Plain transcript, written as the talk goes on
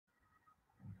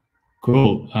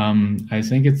Cool. I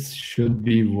think it should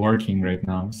be working right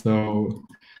now. So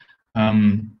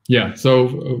yeah,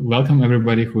 so welcome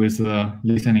everybody who is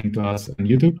listening to us on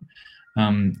YouTube.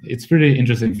 It's pretty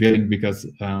interesting feeling because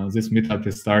this meetup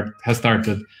has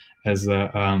started as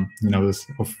a this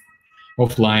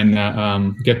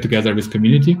offline get together with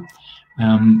community,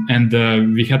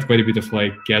 and we had quite a bit of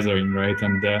like gathering, right?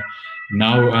 And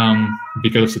now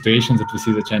because of situations that we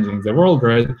see that changing in the world,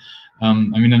 right? I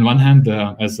mean, on one hand,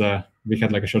 as we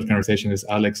had like a short conversation with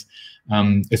Alex,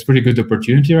 it's pretty good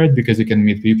opportunity, right? Because you can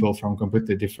meet people from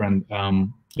completely different,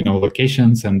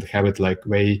 locations and have it like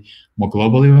way more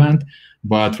global event.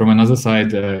 But from another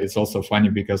side, it's also funny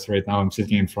because right now I'm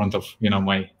sitting in front of,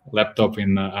 my laptop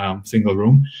in a single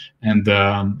room, and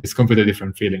it's completely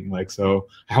different feeling. Like, so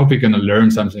I hope we're gonna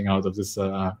learn something out of this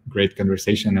great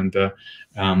conversation and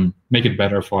make it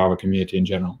better for our community in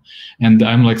general. And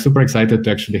I'm like super excited to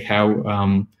actually have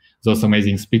those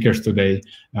amazing speakers today.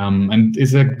 And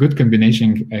it's a good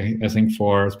combination, I think,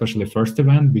 for especially first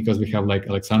event, because we have like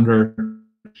Alexander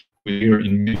here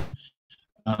in Munich.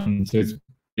 So it's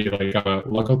like a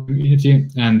local community,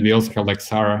 and we also have like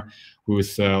Sara, who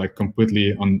is like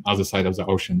completely on other side of the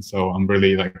ocean. So I'm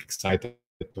really like excited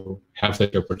to have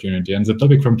such opportunity. And the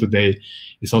topic from today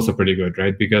is also pretty good,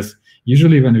 right? Because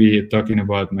usually when we're talking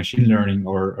about machine learning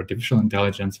or artificial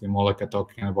intelligence, we're more like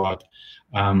talking about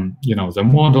the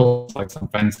models, like some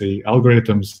fancy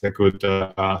algorithms that could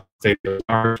take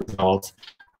the results.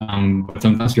 But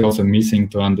sometimes you're also missing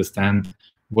to understand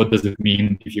what does it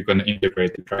mean if you're going to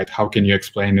integrate it, right? How can you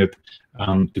explain it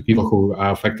to people who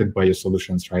are affected by your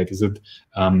solutions, right? Is it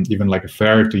even like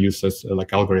fair to use this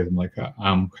like algorithm? Like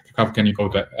how can you go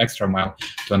the extra mile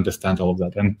to understand all of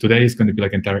that? And today is going to be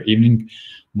like entire evening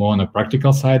more on a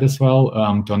practical side as well,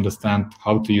 to understand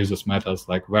how to use those methods,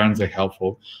 like where are they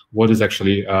helpful, what is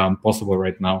actually possible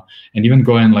right now, and even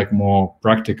going like more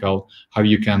practical, how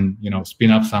you can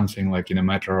spin up something like in a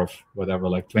matter of whatever,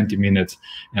 like 20 minutes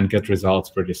and get results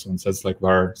pretty soon. So that's like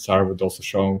where Sara would also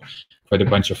show quite a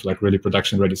bunch of like really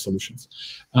production ready solutions.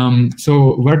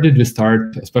 So where did we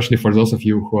start, especially for those of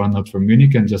you who are not from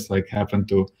Munich and just like happen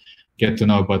to get to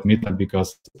know about Meetup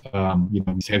because you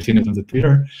have seen it on the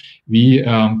Twitter. We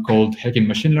called Hacking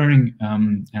Machine Learning,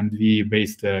 and we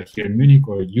based here in Munich,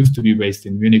 or used to be based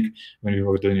in Munich when we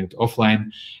were doing it offline.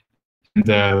 And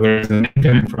where the name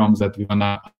coming from, that we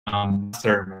wanna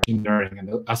master machine learning and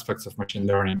the aspects of machine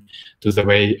learning to the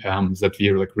way that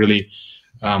we're like really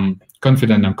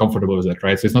confident and comfortable with that,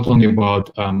 right? So it's not only about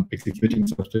executing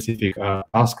some specific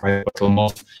task, right, but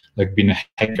almost like being a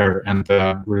hacker and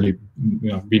really,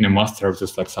 being a master of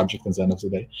this like subject at the end of the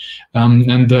day.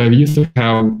 And we used to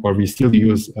have, or we still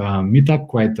use Meetup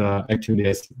quite actively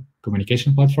as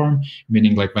communication platform,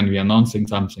 meaning like when we're announcing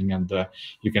something, and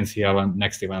you can see our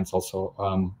next events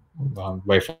also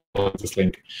by following this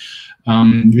link.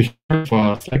 We have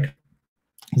Slack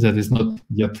that is not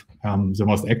yet the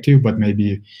most active, but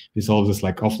maybe with all this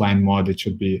like offline mode, it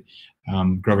should be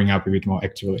growing up a bit more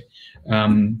actively.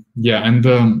 Yeah,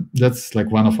 and that's like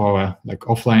one of our like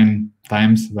offline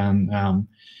times when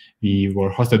we were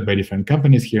hosted by different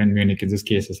companies here in Munich. In this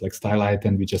case, it's like Stylight,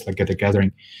 and we just like get a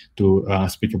gathering to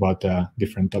speak about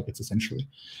different topics essentially.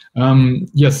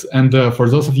 Yes, and for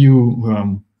those of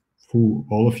you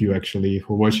all of you actually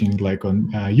who are watching like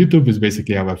on YouTube, is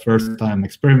basically our first time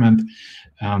experiment.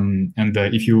 And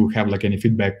if you have like any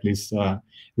feedback, please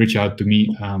reach out to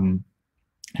me, and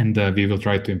we will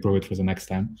try to improve it for the next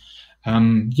time.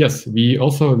 Yes, we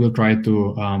also will try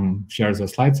to share the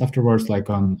slides afterwards, like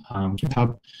on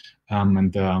GitHub,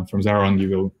 and from there on you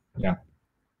will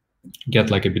get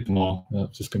like a bit more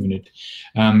of this community.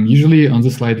 Usually on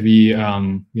this slide we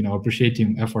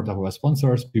appreciating effort of our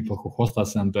sponsors, people who host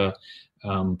us and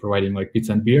providing like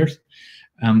pizza and beers.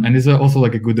 And it's also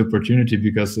like a good opportunity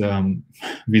because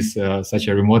with such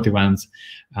a remote events,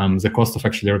 the cost of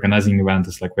actually organizing event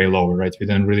is like way lower, right? We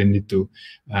don't really need to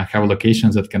have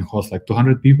locations that can host like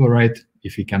 200 people, right?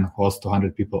 If we can host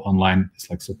 200 people online, it's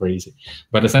like super easy.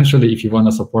 But essentially, if you want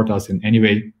to support us in any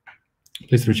way,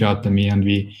 please reach out to me, and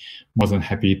we more than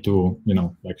happy to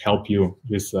like help you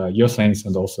with your things,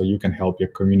 and also you can help your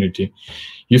community.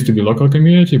 Used to be local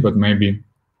community, but maybe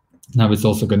now it's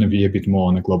also going to be a bit more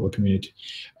on a global community.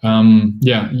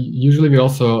 Yeah, usually we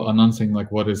also announcing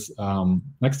like what is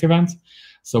next events.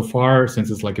 So far, since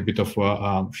it's like a bit of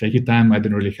a shaky time, I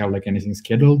didn't really have like anything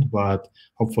scheduled, but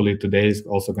hopefully today is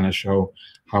also going to show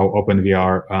how open we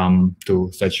are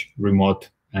to such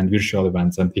remote and virtual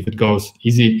events. And if it goes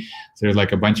easy, there's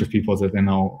like a bunch of people that I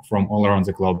know from all around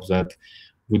the globe that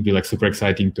would be like super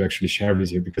exciting to actually share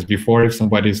with you. Because before, if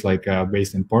somebody's like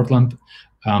based in Portland,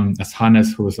 as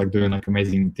Hannes, who is like doing like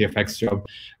amazing TFX job,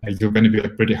 it's going to be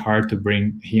like pretty hard to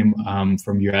bring him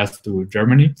from US to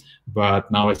Germany.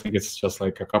 But now I think it's just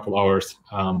like a couple hours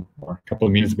or a couple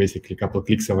of minutes, basically a couple of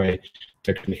clicks away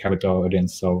to actually have it to our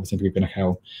audience. So I think we're going to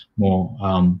have more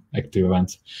active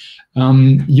events.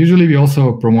 Usually we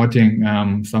also promoting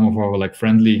some of our like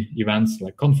friendly events,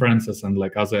 like conferences and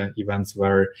like other events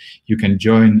where you can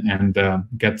join and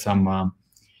get some,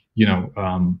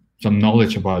 some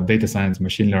knowledge about data science,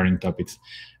 machine learning topics.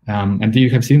 And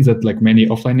you have seen that like many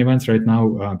offline events right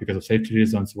now, because of safety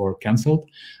reasons, were canceled.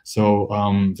 So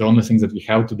the only thing that we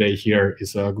have today here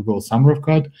is a Google Summer of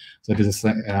Code. So this is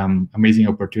an amazing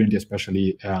opportunity,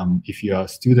 especially if you are a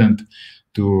student,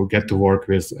 to get to work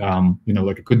with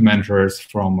like good mentors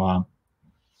from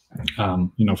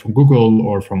from Google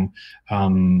or from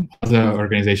other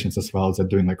organizations as well that are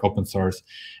doing like open source.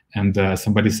 And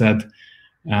somebody said,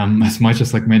 as much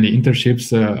as like many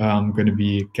internships going to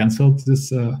be canceled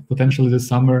this potentially this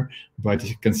summer, but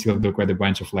you can still do quite a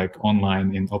bunch of like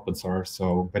online in open source.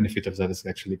 So benefit of that is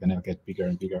actually going to get bigger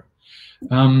and bigger.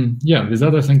 Yeah, with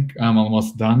that, I think I'm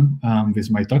almost done with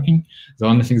my talking. The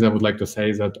only things I would like to say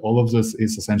is that all of this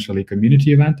is essentially a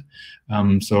community event.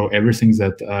 So everything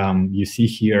that you see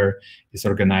here is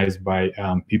organized by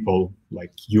people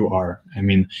like you are. I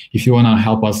mean, if you want to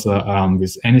help us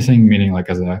with anything, meaning like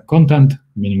as a content,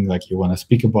 meaning like you want to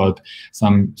speak about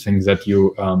some things that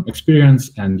you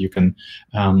experience, and you can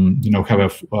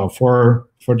have a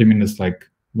 40 minutes like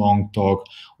long talk,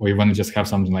 or you want to just have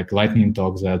something like lightning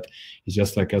talk that is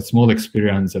just like a small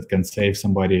experience that can save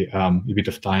somebody a bit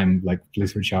of time, like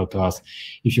please reach out to us.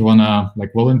 If you want to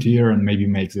like volunteer and maybe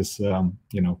make this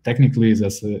technically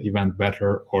this event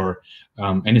better, or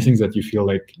anything that you feel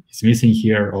like is missing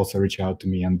here, also reach out to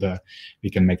me and we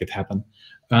can make it happen.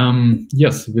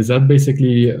 Yes, with that,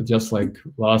 basically just like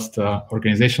last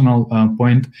organizational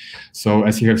point. So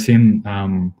as you have seen,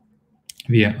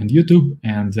 we are on YouTube,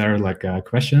 and there are like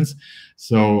questions.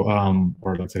 So,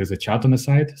 or like there is a chat on the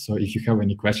side. So if you have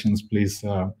any questions, please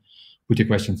put your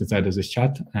questions inside of this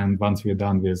chat. And once we're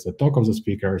done with the talk of the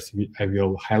speakers, I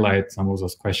will highlight some of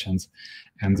those questions.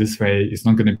 And this way, it's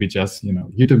not going to be just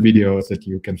YouTube videos that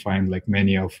you can find like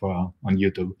many of on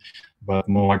YouTube, but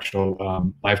more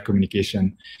actual live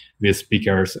communication with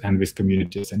speakers and with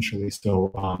community essentially.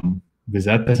 So with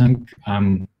that, I think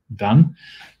I'm done.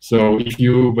 So if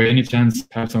you by any chance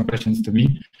have some questions to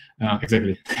me,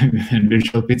 exactly, and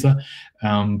virtual pizza,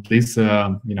 please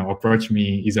approach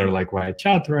me either like via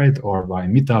chat, right, or via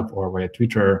Meetup or via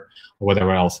Twitter or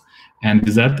whatever else. And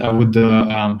with that, I would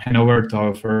hand over to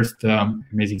our first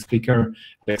amazing speaker,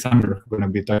 Alexander, who's going to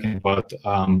be talking about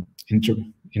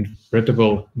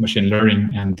interpretable machine learning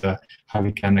and how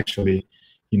we can actually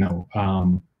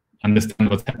understand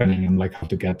what's happening and like how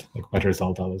to get like better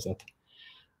result out of that.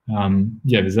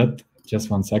 Yeah, with that, just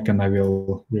 1 second, I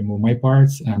will remove my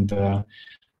parts and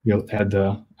we'll add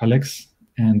Alex.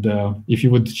 And if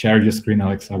you would share your screen,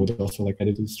 Alex, I would also like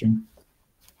edit the stream.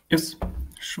 Yes,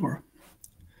 sure.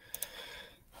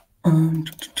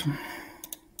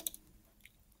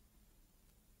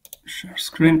 Share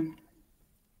screen.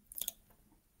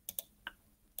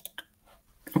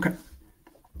 Okay.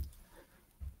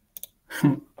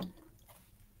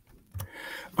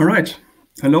 All right.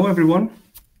 Hello, everyone.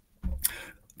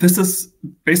 This is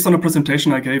based on a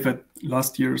presentation I gave at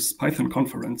last year's Python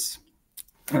conference.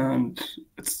 And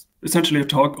it's essentially a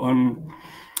talk on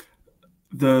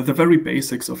the very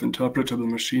basics of interpretable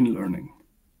machine learning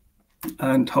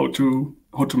and how to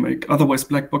make otherwise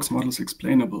black box models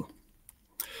explainable.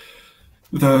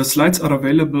 The slides are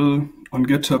available on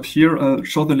GitHub here. I'll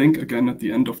show the link again at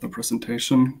the end of the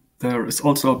presentation. There is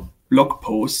also a blog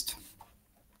post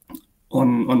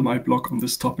on my blog on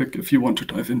this topic if you want to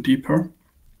dive in deeper.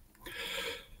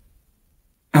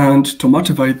 And to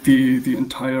motivate the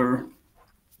entire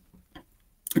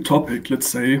topic, let's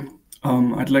say,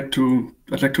 I'd like to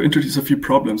introduce a few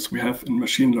problems we have in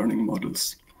machine learning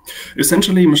models.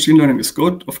 Essentially, machine learning is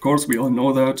good. Of course, we all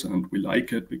know that, and we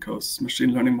like it because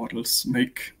machine learning models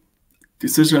make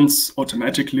decisions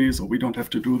automatically, so we don't have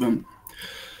to do them.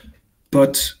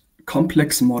 But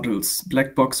complex models,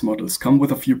 black box models, come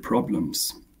with a few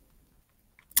problems.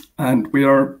 And we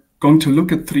are going to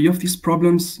look at 3 of these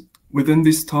problems within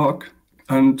this talk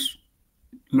and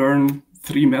learn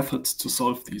 3 methods to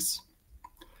solve these.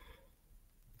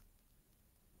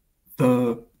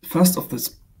 The first of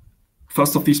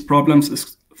these problems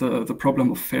is the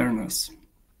problem of fairness.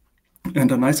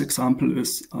 And a nice example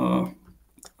is a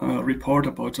report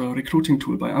about a recruiting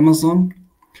tool by Amazon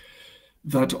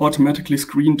that automatically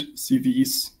screened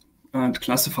CVs and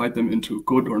classified them into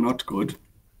good or not good.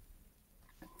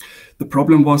 The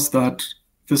problem was that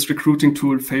this recruiting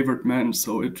tool favored men,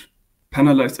 so it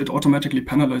automatically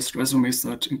penalized resumes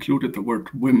that included the word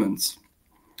women's.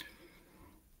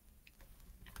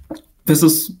 This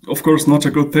is, of course, not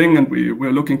a good thing, and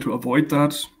we're looking to avoid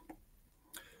that.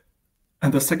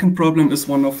 And the second problem is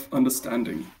one of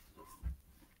understanding.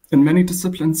 In many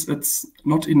disciplines, it's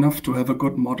not enough to have a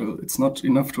good model. It's not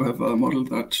enough to have a model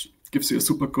that gives you a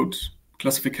super good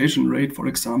classification rate, for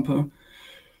example,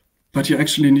 but you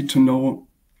actually need to know,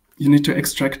 you need to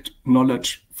extract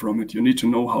knowledge from it. You need to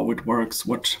know how it works,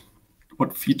 what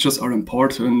features are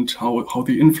important, how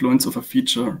the influence of a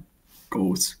feature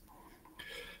goes.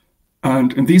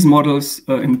 And in these models,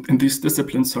 in these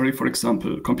disciplines, for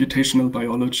example, computational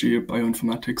biology,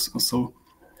 bioinformatics, or so,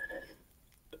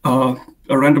 a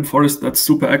random forest that's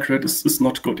super accurate is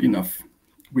not good enough.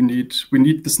 We need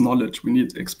this knowledge, we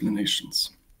need explanations.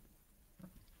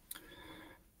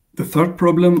 The third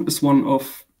problem is one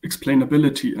of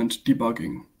explainability and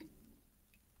debugging.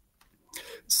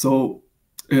 So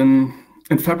in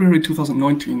February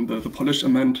 2019, the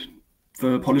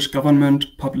Polish government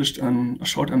published a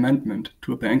short amendment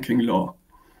to a banking law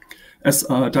as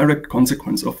a direct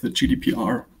consequence of the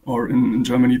GDPR, or in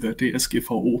Germany, the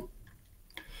DSGVO.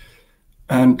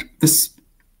 And this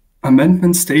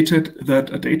amendment stated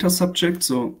that a data subject,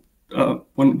 so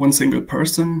one single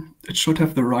person, it should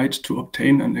have the right to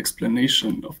obtain an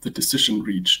explanation of the decision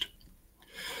reached.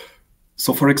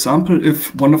 So for example,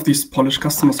 if one of these Polish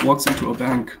customers walks into a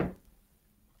bank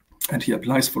and he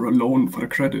applies for a loan, for a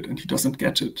credit, and he doesn't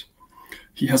get it,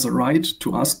 he has a right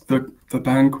to ask the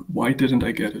bank, why didn't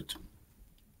I get it?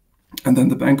 And then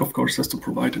the bank, of course, has to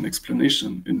provide an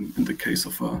explanation in the case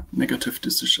of a negative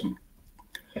decision.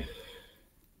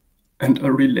 And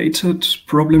a related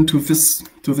problem to this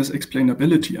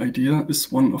explainability idea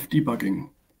is one of debugging.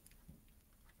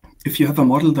 If you have a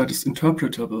model that is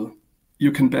interpretable,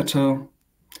 you can better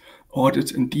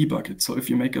audit and debug it. So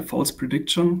if you make a false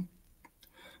prediction,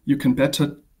 you can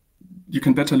better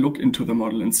look into the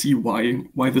model and see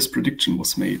why this prediction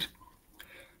was made.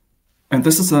 And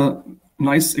this is a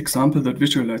nice example that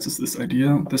visualizes this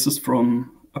idea. This is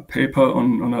from a paper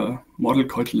on a model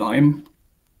called LIME,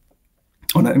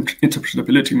 on an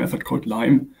interpretability method called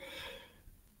LIME.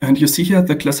 And you see here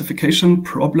the classification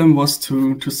problem was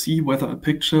to see whether a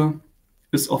picture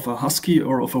is of a husky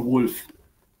or of a wolf.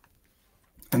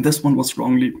 And this one was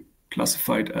wrongly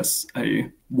classified as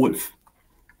a wolf.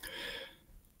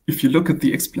 If you look at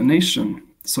the explanation,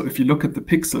 so if you look at the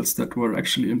pixels that were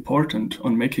actually important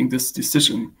on making this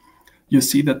decision, you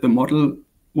see that the model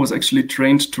was actually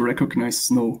trained to recognize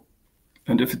snow.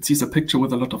 And if it sees a picture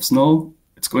with a lot of snow,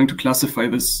 it's going to classify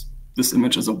this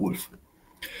image as a wolf.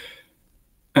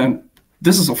 And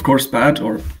this is, of course, bad,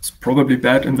 or it's probably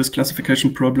bad in this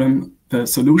classification problem. The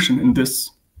solution in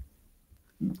this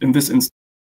instance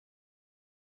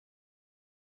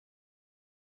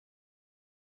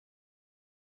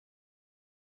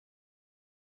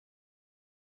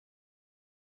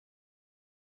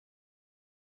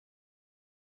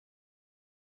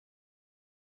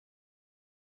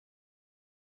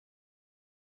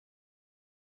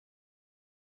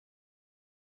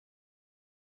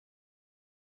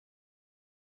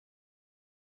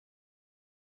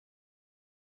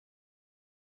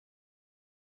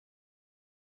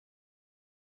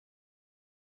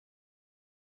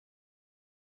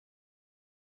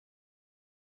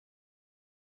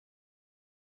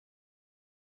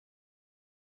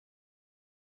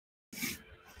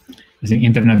I think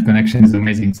internet connection is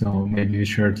amazing, so maybe we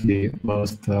shortly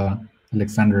lost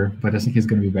Alexander, but I think he's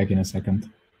going to be back in a second.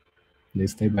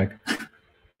 Please stay back.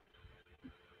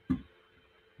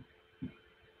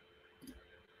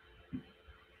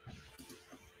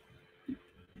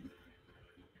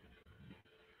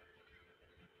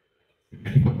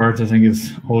 The part, I think,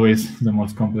 is always the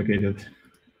most complicated.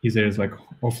 Either it's like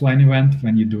offline event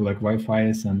when you do like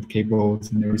Wi-Fi's and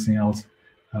cables and everything else,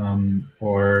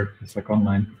 or it's like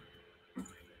online.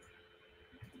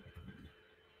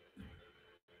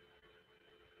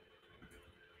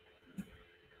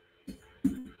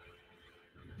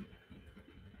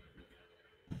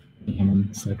 I'm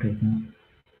on Slack right now.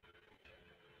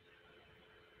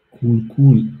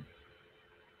 Cool.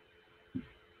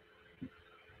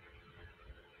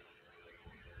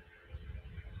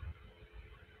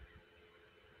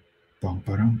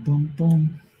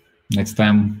 Next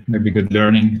time, maybe good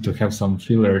learning to have some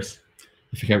fillers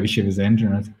if you have issue with the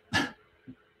internet.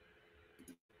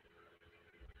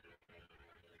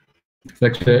 It's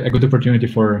actually a good opportunity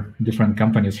for different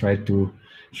companies, right, to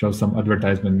show some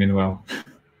advertisement meanwhile.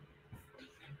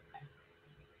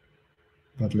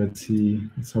 But let's see,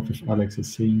 let's hope if Alex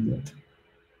is seeing that.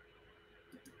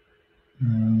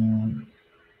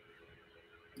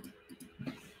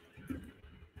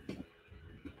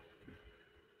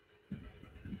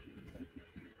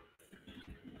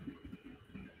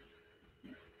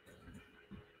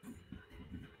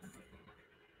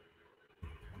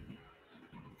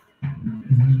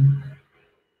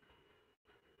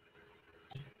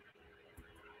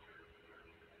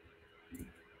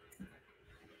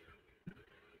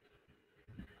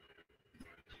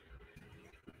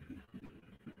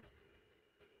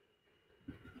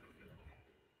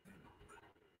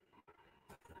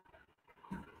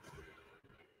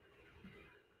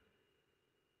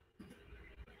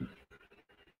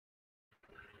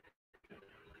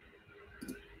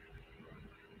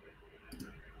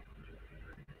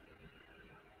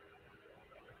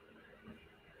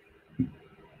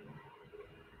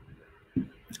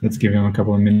 Let's give him a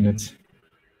couple of minutes.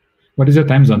 What is your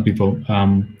time zone, people?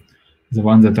 The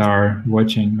ones that are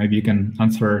watching, maybe you can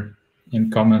answer in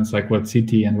comments, like what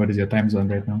city and what is your time zone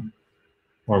right now?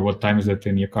 Or what time is it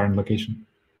in your current location?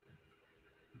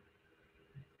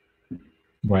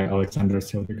 Why Alexander is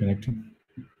still reconnecting?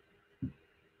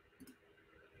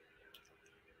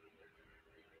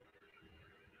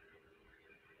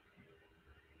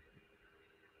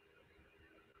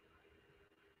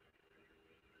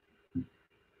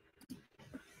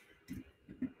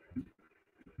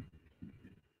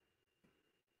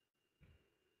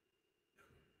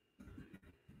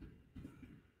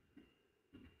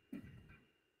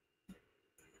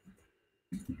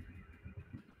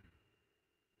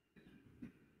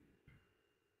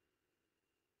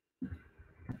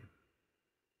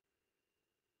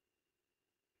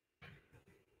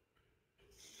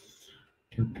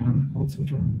 You can also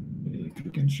join.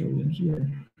 You can show them here.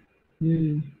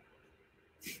 Yay.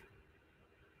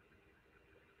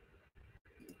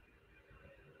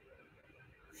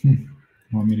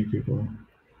 More many people.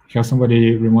 Have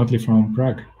somebody remotely from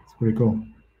Prague. It's pretty cool.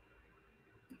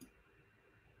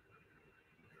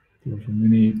 People from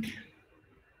Munich.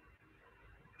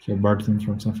 Have Barton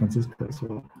from San Francisco as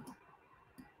well.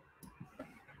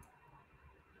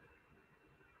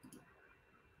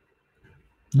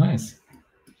 Nice.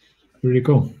 Pretty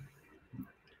cool.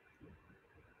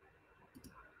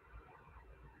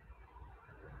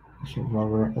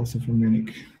 Barbara also from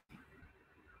Munich.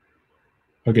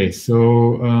 Okay,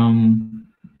 so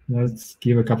let's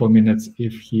give a couple of minutes.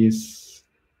 If he's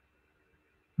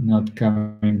not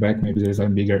coming back, maybe there's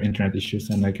some bigger internet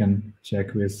issues, and I can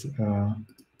check with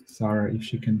Sara if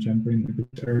she can jump in a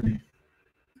bit early.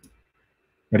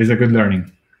 But it's a good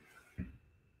learning.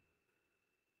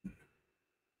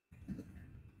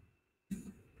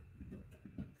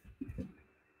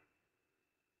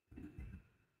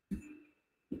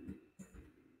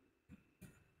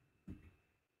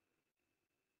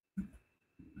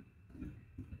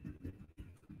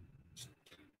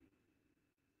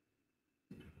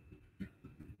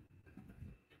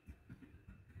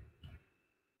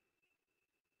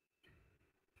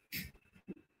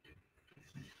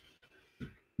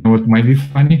 What might be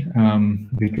funny,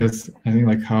 because I think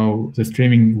like how the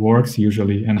streaming works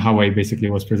usually and how I basically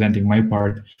was presenting my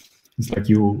part, it's like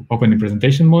you open the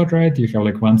presentation mode, right? You have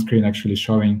like one screen actually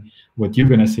showing what you're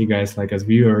gonna see, guys, like as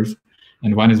viewers,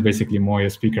 and one is basically more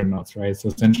your speaker notes, right? So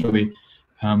essentially,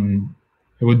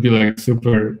 it would be like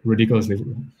super ridiculous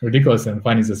and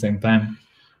funny at the same time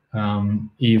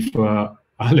if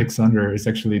Alexander is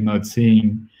actually not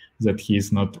seeing that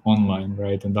he's not online,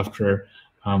 right? And after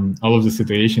all of the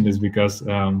situation is because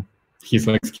he's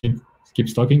like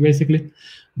keeps talking basically,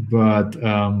 but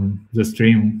the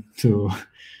stream to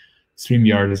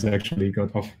StreamYard is actually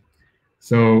got off.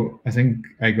 So I think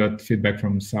I got feedback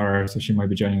from Sara, so she might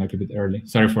be joining like a bit early.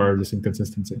 Sorry for this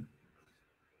inconsistency.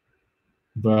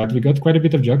 But we got quite a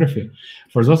bit of geography.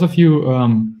 For those of you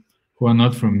who are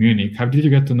not from Munich, how did you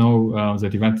get to know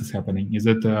that event is happening? Is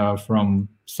it from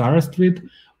Sara's tweet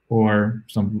or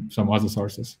some other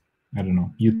sources? I don't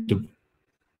know, YouTube.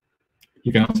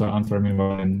 You can also answer me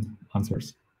in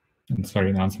answers. And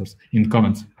sorry, in answers, in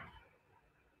comments.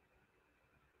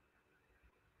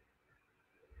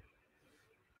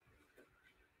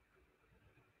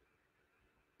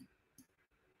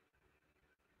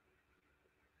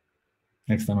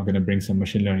 Next time I'm going to bring some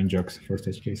machine learning jokes for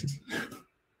such cases.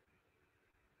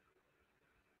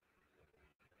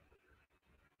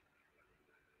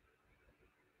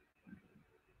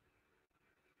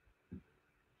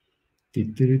 So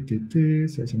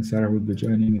I think Sara will be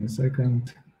joining in a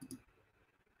second.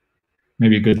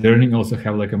 Maybe good learning also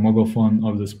have like a mobile phone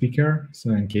of the speaker.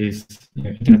 So in case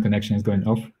internet connection is going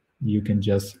off, you can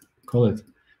just call it.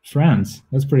 France,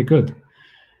 that's pretty good.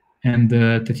 And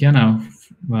Tatiana,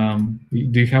 do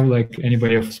you have like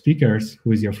anybody of speakers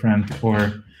who is your friend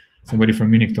or somebody from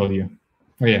Munich told you?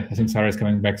 Oh yeah, I think Sara is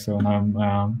coming back, so now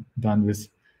I'm done with.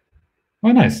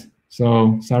 Oh, nice.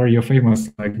 So Sara, you're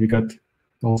famous. Like we got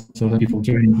also some people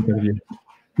joining because of you.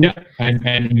 Yeah, I'm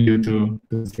adding you to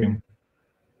the stream.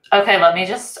 Okay, let me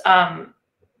just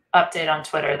update on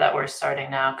Twitter that we're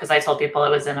starting now because I told people it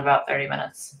was in about 30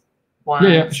 minutes.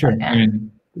 Yeah, sure. I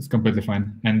mean, it's completely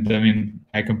fine. And I mean,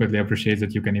 I completely appreciate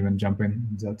that you can even jump in.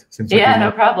 That seems like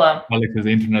no problem. Alex is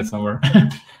the internet somewhere.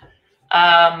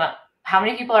 How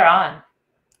many people are on?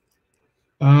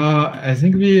 I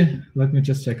think let me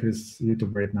just check this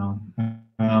YouTube right now.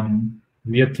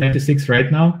 We are 26 right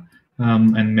now.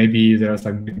 And maybe there's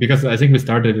like, because I think we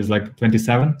started with like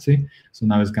 27, see? So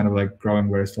now it's kind of like growing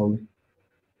very slowly.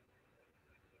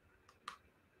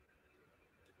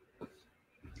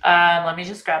 Let me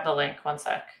just grab the link. One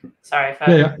sec. Sorry,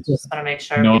 folks. Yeah. Just want to make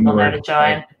sure people know to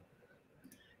join.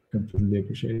 Completely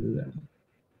appreciate that.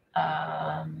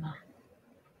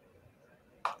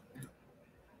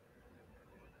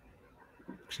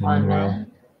 Meanwhile,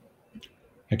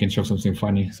 I can show something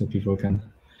funny so people can.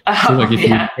 So like if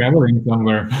you're traveling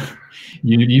somewhere,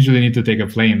 you usually need to take a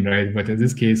plane, right? But in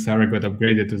this case, Sara got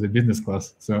upgraded to the business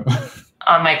class. So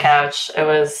on my couch, it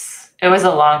was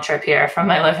a long trip here from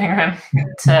my living room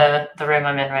to the room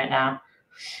I'm in right now.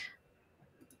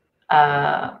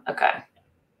 Okay.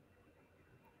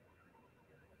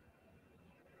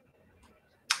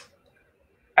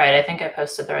 All right, I think I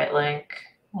posted the right link.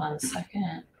 1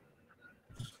 second.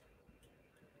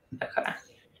 Okay,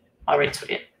 I'll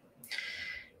retweet it.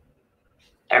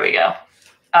 There we go.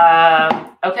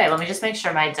 Okay, let me just make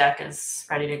sure my deck is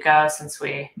ready to go since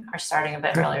we are starting a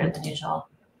bit earlier than usual.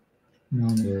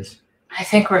 No worries. I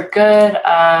think we're good.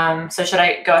 So should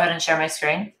I go ahead and share my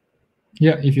screen?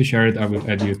 Yeah, if you share it, I will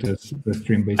add you to the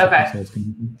stream basically. Okay. So it's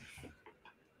going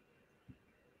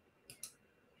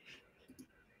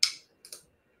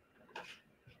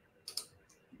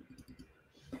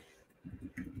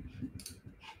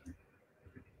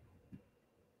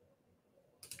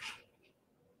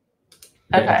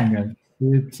Okay. I think that's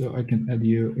it, so I can add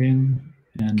you in.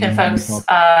 And can folks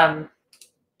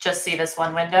just see this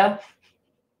one window?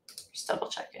 Just double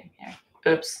checking here.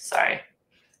 Oops, sorry.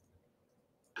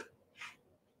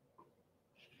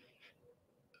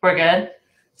 We're good?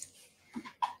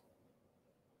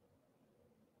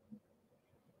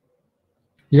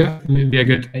 Yeah, maybe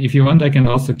good. If you want, I can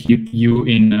also keep you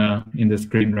in the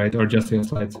screen, right? Or just your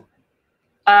slides?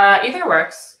 Either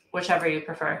works, whichever you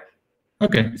prefer.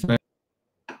 Okay. So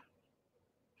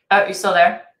oh, you still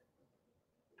there?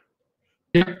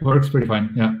 Yeah, works pretty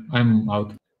fine. Yeah, I'm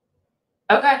out.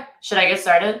 Okay. Should I get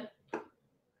started?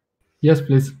 Yes,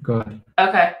 please. Go ahead.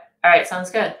 Okay. All right. Sounds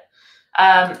good.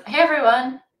 Hey,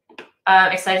 everyone.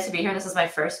 Excited to be here. This is my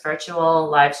first virtual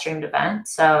live streamed event.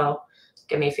 So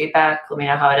give me feedback. Let me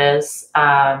know how it is.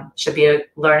 Should be a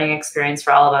learning experience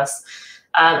for all of us.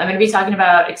 I'm going to be talking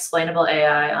about explainable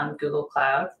AI on Google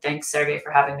Cloud. Thanks, Sergey,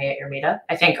 for having me at your meetup.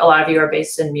 I think a lot of you are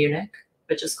based in Munich,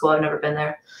 which is cool. I've never been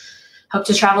there. Hope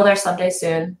to travel there someday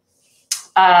soon.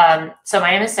 So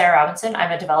my name is Sara Robinson.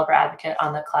 I'm a developer advocate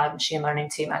on the cloud machine learning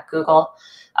team at Google.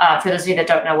 For those of you that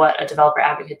don't know what a developer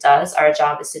advocate does, our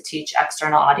job is to teach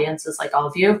external audiences like all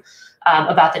of you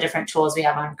about the different tools we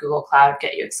have on Google Cloud,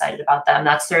 get you excited about them.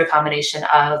 That's through a combination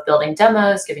of building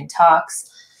demos, giving talks,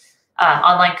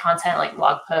 online content like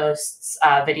blog posts,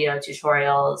 video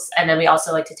tutorials, and then we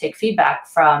also like to take feedback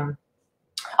from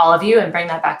all of you and bring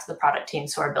that back to the product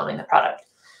teams who are building the product.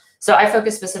 So I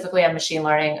focus specifically on machine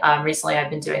learning. Recently, I've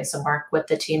been doing some work with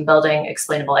the team building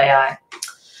explainable AI.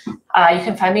 You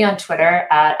can find me on Twitter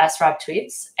at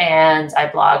srobtweets, and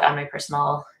I blog on my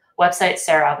personal website,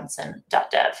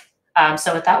 sararobinson.dev.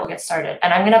 So with that, we'll get started.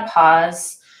 And I'm going to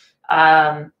pause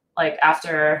like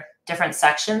after different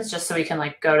sections just so we can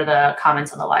like go to the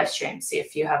comments on the live stream, see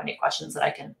if you have any questions that I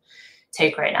can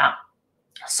take right now.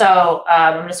 So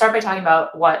I'm going to start by talking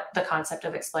about what the concept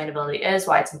of explainability is,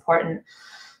 why it's important,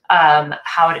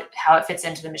 how it fits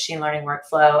into the machine learning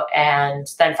workflow, and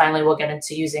then finally we'll get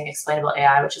into using explainable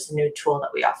AI, which is a new tool that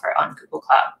we offer on Google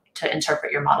Cloud to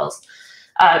interpret your models.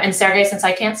 And Sergey, since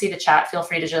I can't see the chat, feel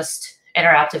free to just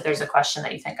interrupt if there's a question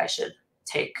that you think I should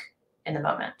take in the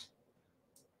moment.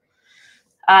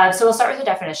 So we'll start with the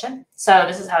definition. So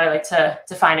this is how I like to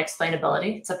define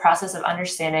explainability. It's a process of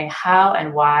understanding how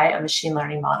and why a machine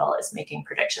learning model is making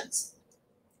predictions.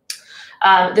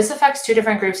 This affects two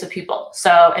different groups of people.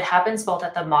 So it happens both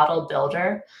at the model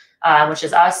builder, which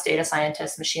is us, data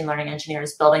scientists, machine learning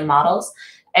engineers building models,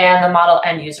 and the model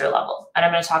end user level. And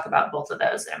I'm going to talk about both of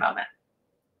those in a moment.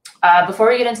 Before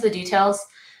we get into the details,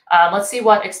 Let's see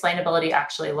what explainability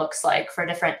actually looks like for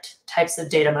different types of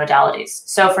data modalities.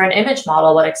 So for an image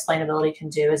model, what explainability can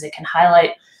do is it can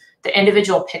highlight the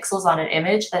individual pixels on an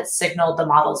image that signaled the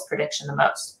model's prediction the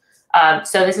most.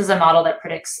 So this is a model that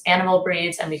predicts animal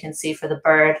breeds, and we can see for the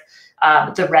bird,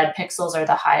 the red pixels are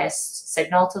the highest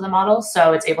signal to the model.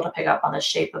 So it's able to pick up on the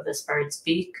shape of this bird's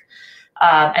beak.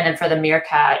 And then for the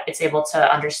meerkat, it's able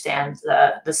to understand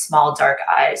the small dark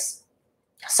eyes.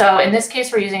 So in this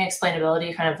case, we're using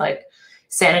explainability, kind of like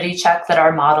sanity check that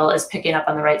our model is picking up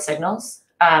on the right signals.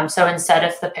 So instead,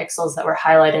 if the pixels that were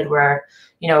highlighted were,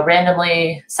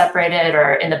 randomly separated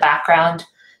or in the background,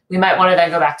 we might want to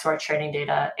then go back to our training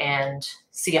data and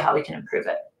see how we can improve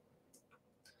it.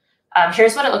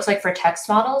 Here's what it looks like for text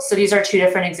models. So these are two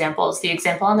different examples. The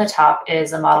example on the top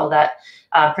is a model that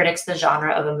predicts the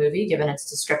genre of a movie given its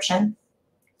description.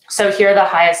 So here the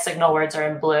highest signal words are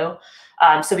in blue.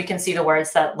 So we can see the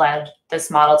words that led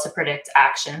this model to predict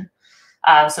action.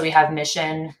 So we have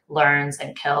mission, learns,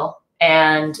 and kill.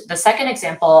 And the second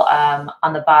example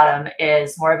on the bottom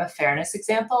is more of a fairness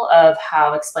example of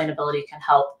how explainability can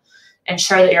help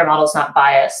ensure that your model is not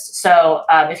biased. So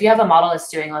if you have a model that's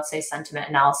doing, let's say, sentiment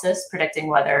analysis, predicting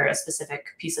whether a specific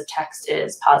piece of text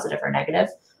is positive or negative,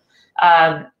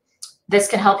 this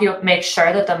can help you make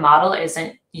sure that the model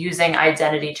isn't using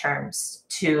identity terms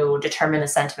to determine the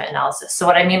sentiment analysis. So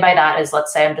what I mean by that is,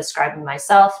 let's say I'm describing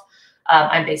myself.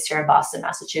 I'm based here in Boston,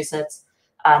 Massachusetts,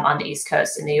 on the East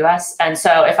Coast in the US. And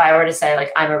so if I were to say,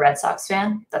 like, I'm a Red Sox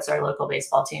fan, that's our local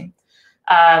baseball team,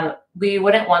 we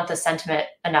wouldn't want the sentiment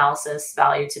analysis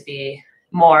value to be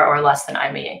more or less than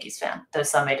I'm a Yankees fan, though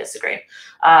some may disagree.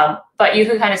 But you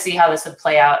can kind of see how this would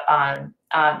play out on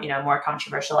more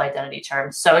controversial identity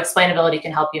terms. So explainability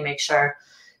can help you make sure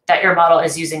that your model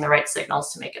is using the right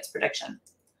signals to make its prediction.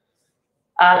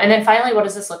 And then finally, what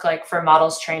does this look like for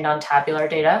models trained on tabular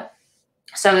data?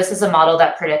 So this is a model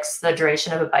that predicts the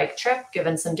duration of a bike trip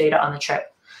given some data on the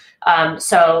trip.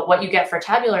 So what you get for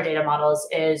tabular data models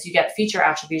is you get feature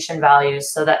attribution values.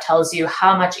 So that tells you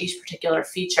how much each particular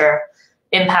feature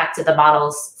impacted the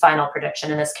model's final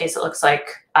prediction. In this case, it looks like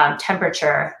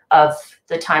temperature of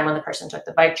the time when the person took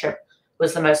the bike trip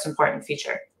was the most important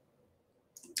feature.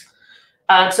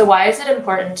 So why is it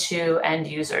important to end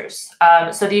users?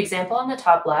 So the example on the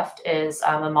top left is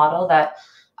a model that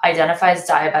identifies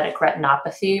diabetic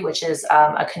retinopathy, which is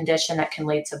a condition that can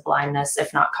lead to blindness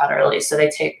if not caught early. So they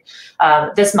take,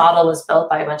 this model was built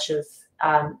by a bunch of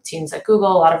teams at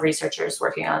Google, a lot of researchers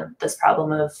working on this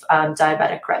problem of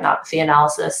diabetic retinopathy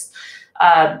analysis.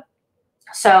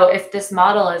 So if this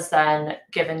model is then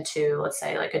given to, let's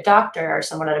say, like a doctor or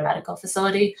someone at a medical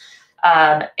facility,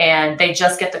 and they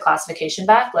just get the classification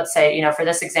back, let's say, for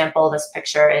this example, this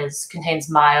picture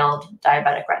contains mild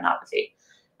diabetic retinopathy.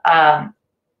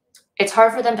 It's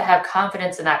hard for them to have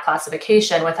confidence in that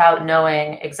classification without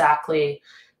knowing exactly,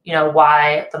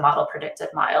 why the model predicted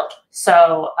mild.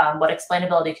 So what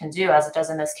explainability can do, as it does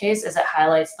in this case, is it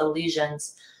highlights the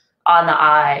lesions on the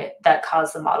eye that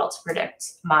cause the model to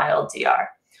predict mild DR.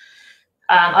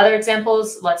 Other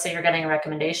examples, let's say you're getting a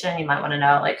recommendation, you might want to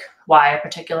know why a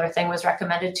particular thing was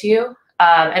recommended to you.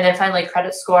 And then finally,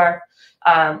 credit score,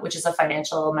 which is a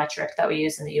financial metric that we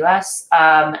use in the US.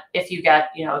 If you get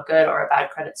a good or a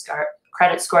bad credit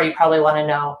score, you probably want to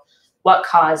know what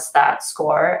caused that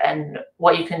score and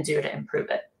what you can do to improve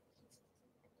it.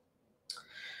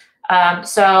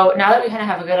 So now that we kind of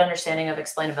have a good understanding of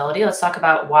explainability, let's talk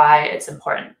about why it's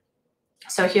important.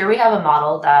 So here we have a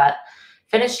model that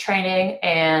finished training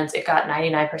and it got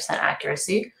 99%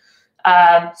 accuracy.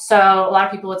 So a lot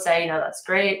of people would say, that's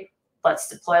great. Let's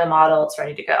deploy the model. It's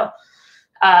ready to go.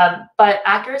 But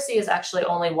accuracy is actually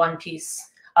only one piece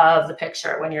of the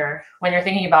picture when you're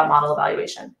thinking about model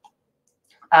evaluation.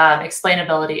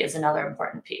 Explainability is another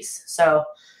important piece. So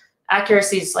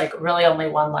accuracy is really only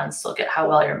one lens to look at how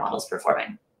well your model is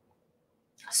performing.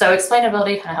 So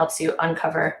explainability kind of helps you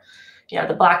uncover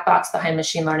the black box behind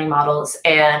machine learning models.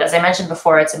 And as I mentioned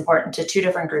before, it's important to two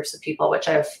different groups of people, which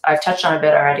I've touched on a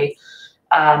bit already.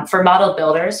 For model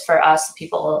builders, for us,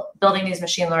 people building these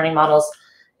machine learning models,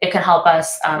 it can help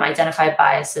us identify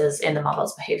biases in the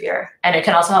model's behavior. And it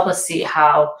can also help us see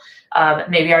how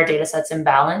maybe our data set's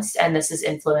imbalanced and this is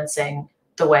influencing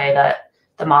the way that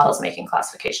the model's making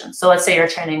classifications. So let's say you're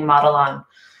training a model on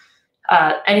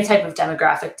any type of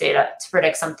demographic data to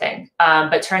predict something,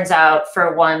 but turns out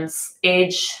for one's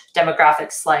age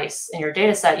demographic slice in your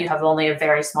data set, you have only a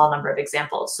very small number of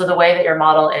examples. So the way that your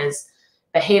model is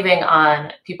behaving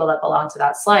on people that belong to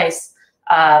that slice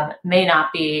may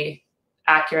not be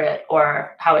accurate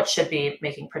or how it should be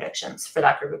making predictions for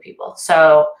that group of people.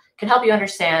 So it can help you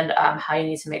understand how you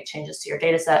need to make changes to your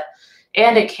data set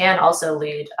and it can also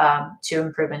lead to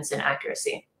improvements in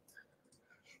accuracy.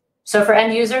 So for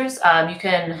end users, you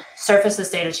can surface this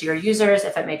data to your users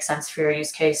if it makes sense for your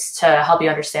use case to help you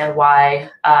understand why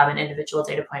an individual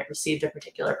data point received a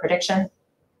particular prediction.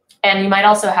 And you might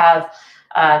also have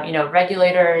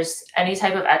regulators, any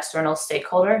type of external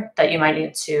stakeholder that you might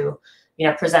need to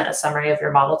present a summary of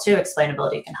your model to.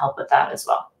 Explainability can help with that as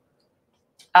well.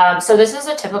 So this is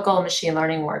a typical machine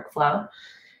learning workflow.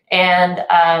 And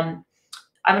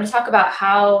I'm going to talk about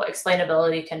how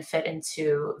explainability can fit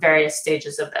into various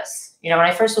stages of this. When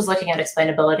I first was looking at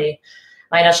explainability,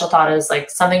 my initial thought is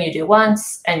like something you do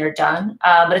once and you're done.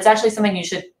 But it's actually something you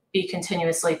should be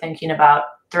continuously thinking about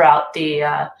throughout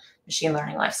the machine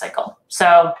learning lifecycle.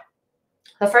 So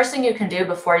the first thing you can do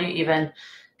before you even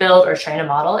build or train a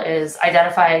model is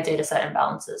identify data set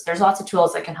imbalances. There's lots of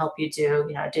tools that can help you do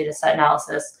data set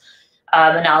analysis,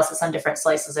 analysis on different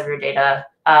slices of your data.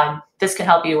 This can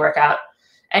help you work out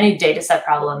any data set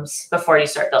problems before you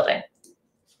start building.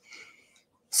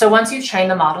 So once you've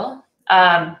trained the model,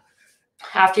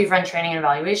 after you've run training and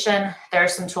evaluation, there are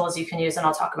some tools you can use, and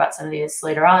I'll talk about some of these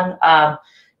later on,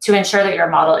 to ensure that your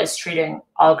model is treating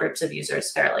all groups of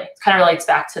users fairly. It kind of relates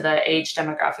back to the age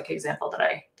demographic example that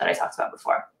I talked about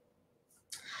before.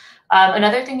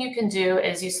 Another thing you can do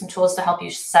is use some tools to help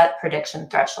you set prediction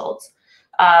thresholds.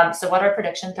 So what are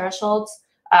prediction thresholds?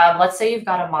 Let's say you've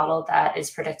got a model that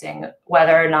is predicting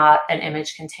whether or not an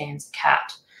image contains a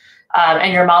cat,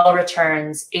 and your model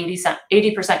returns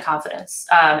 80% confidence,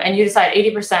 and you decide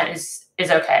 80% is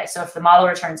okay. So if the model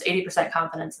returns 80%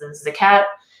 confidence that this is a cat,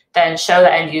 then show the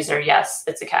end user, yes,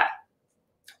 it's a cat.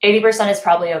 80% is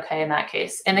probably okay in that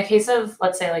case. In the case of,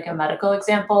 let's say, like a medical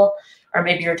example, or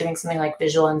maybe you're doing something like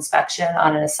visual inspection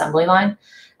on an assembly line,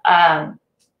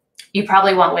 you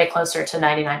probably want way closer to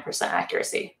 99%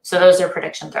 accuracy. So those are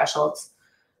prediction thresholds.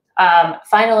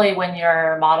 Finally, when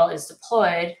your model is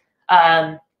deployed,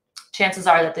 chances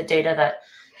are that the data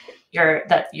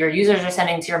that your users are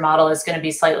sending to your model is going to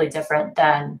be slightly different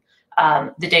than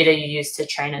the data you use to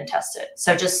train and test it.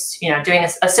 So just doing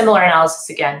a similar analysis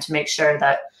again to make sure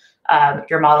that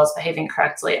your model is behaving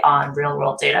correctly on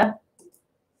real-world data.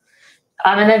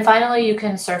 And then finally, you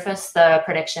can surface the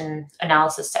prediction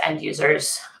analysis to end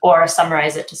users or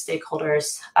summarize it to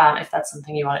stakeholders if that's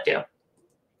something you want to do.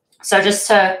 So just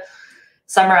to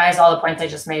summarize all the points I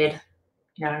just made,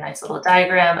 a nice little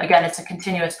diagram. Again, it's a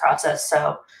continuous process.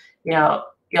 So,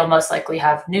 you'll most likely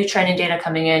have new training data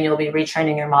coming in. You'll be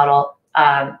retraining your model.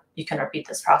 You can repeat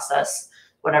this process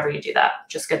whenever you do that.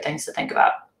 Just good things to think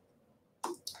about.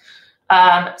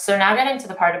 So now getting to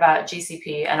the part about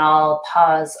GCP, and I'll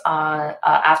pause on,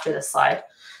 after this slide.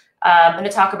 I'm going to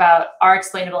talk about our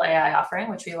Explainable AI offering,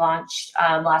 which we launched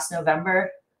last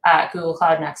November at Google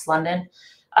Cloud Next London.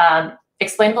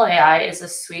 Explainable AI is a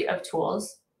suite of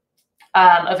tools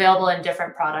available in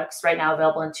different products, right now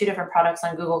available in 2 different products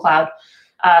on Google Cloud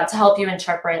to help you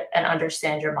interpret and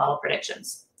understand your model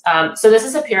predictions. So this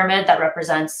is a pyramid that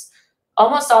represents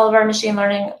almost all of our machine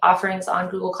learning offerings on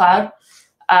Google Cloud.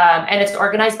 And it's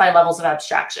organized by levels of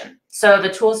abstraction. So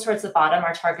the tools towards the bottom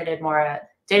are targeted more at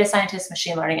data scientists,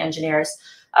 machine learning engineers.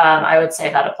 I would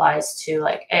say that applies to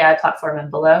like AI platform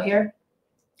and below here.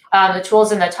 The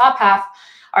tools in the top half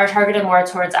are targeted more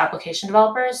towards application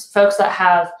developers, folks that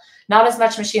have not as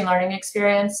much machine learning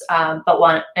experience, but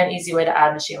want an easy way to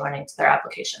add machine learning to their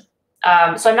application.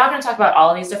 So I'm not going to talk about all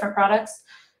of these different products,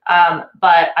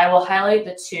 but I will highlight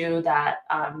the 2 that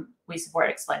we support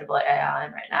Explainable AI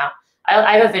on right now.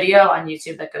 I have a video on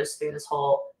YouTube that goes through this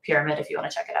whole pyramid if you want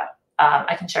to check it out.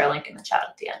 I can share a link in the chat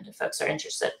at the end if folks are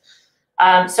interested.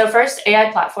 So first,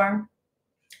 AI platform.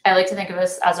 I like to think of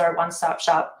this as our one-stop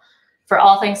shop for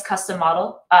all things custom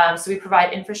model. So we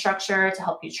provide infrastructure to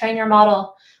help you train your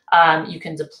model. You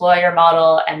can deploy your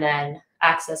model and then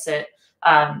access it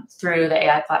through the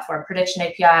AI platform prediction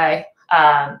API.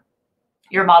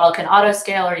 Your model can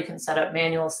auto-scale, or you can set up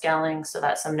manual scaling so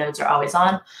that some nodes are always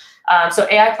on. So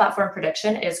AI platform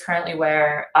prediction is currently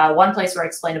where one place where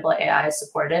Explainable AI is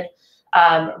supported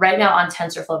right now on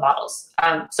TensorFlow models.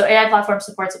 So AI platform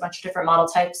supports a bunch of different model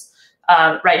types.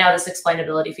 Right now, this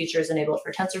explainability feature is enabled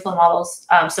for TensorFlow models.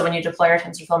 So when you deploy your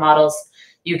TensorFlow models,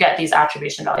 you get these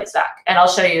attribution values back. And I'll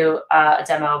show you a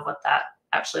demo of what that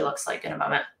actually looks like in a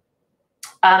moment.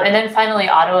 And then finally,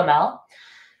 AutoML.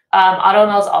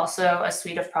 AutoML is also a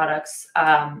suite of products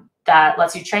that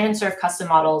lets you train and serve custom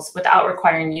models without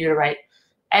requiring you to write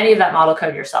any of that model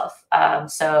code yourself.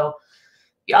 So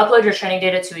you upload your training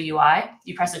data to a UI,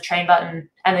 you press a train button,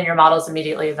 and then your model is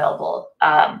immediately available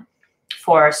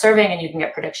for serving, and you can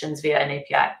get predictions via an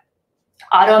API.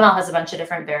 AutoML has a bunch of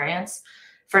different variants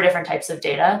for different types of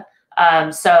data.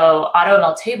 So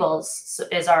AutoML tables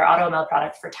is our AutoML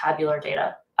product for tabular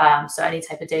data. So any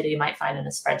type of data you might find in a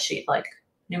spreadsheet, like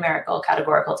numerical,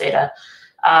 categorical data,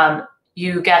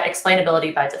 you get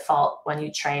explainability by default when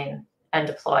you train and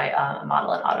deploy a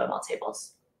model in AutoML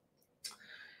tables.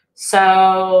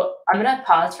 So I'm going to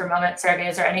pause for a moment. Sergey,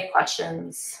 is there any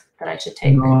questions that I should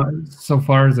take? No, so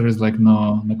far there is like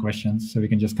no questions, so we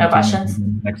can just continue. No questions? To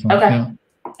the next one. Okay. Yeah.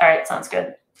 All right, sounds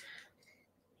good.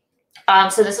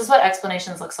 So this is what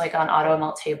explanations looks like on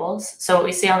AutoML tables. So what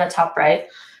we see on the top right,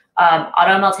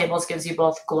 AutoML tables gives you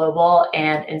both global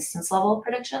and instance level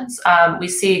predictions. We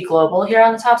see global here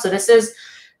on the top. So this is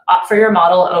for your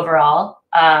model overall,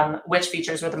 which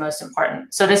features were the most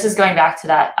important. So this is going back to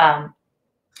that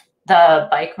the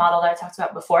bike model that I talked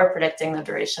about before, predicting the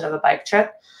duration of a bike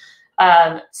trip.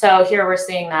 So here we're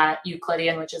seeing that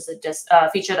Euclidean, which is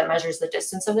a feature that measures the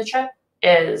distance of the trip,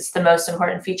 is the most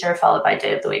important feature, followed by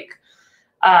day of the week.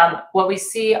 What we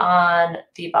see on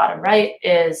the bottom right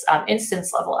is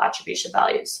instance level attribution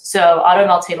values. So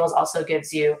AutoML tables also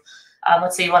gives you,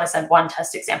 let's say you want to send one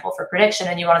test example for prediction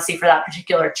and you want to see for that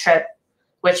particular trip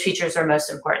which features are most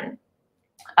important.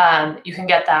 You can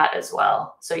get that as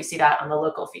well. So you see that on the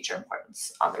local feature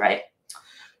importance on the right.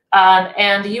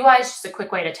 And the UI is just a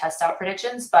quick way to test out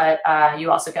predictions, but you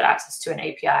also get access to an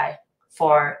API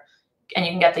and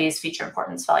you can get these feature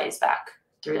importance values back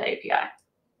through the API.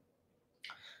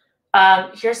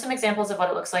 Here's some examples of what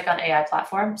it looks like on AI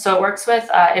platform. So it works with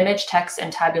image, text,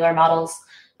 and tabular models,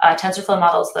 TensorFlow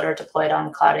models that are deployed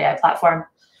on Cloud AI platform.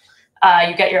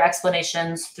 You get your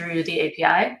explanations through the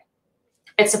API.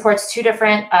 It supports 2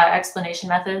 different explanation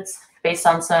methods based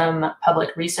on some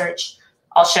public research.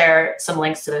 I'll share some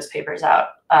links to those papers out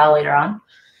later on.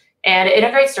 And it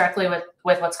integrates directly with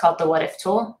what's called the What If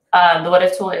tool. The What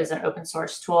If tool is an open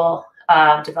source tool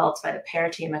developed by the Pear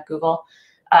team at Google.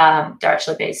 They're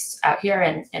actually based out here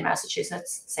in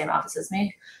Massachusetts, same office as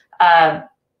me.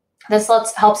 This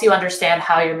helps you understand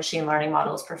how your machine learning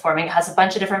model is performing. It has a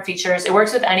bunch of different features. It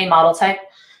works with any model type,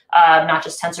 not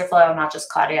just TensorFlow, not just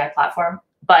Cloud AI platform,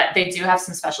 but they do have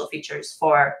some special features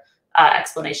for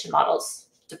explanation models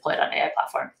deployed on AI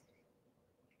platform.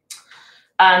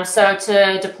 So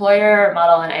to deploy your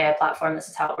model in AI platform, this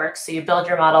is how it works. So you build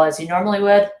your model as you normally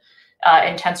would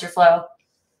in TensorFlow.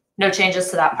 No changes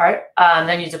to that part.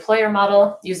 Then you deploy your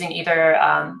model using either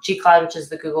G-Cloud, which is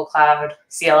the Google Cloud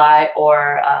CLI,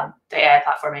 or the AI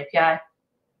Platform API.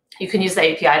 You can use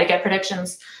the API to get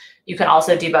predictions. You can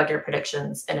also debug your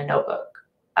predictions in a notebook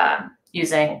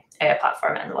using AI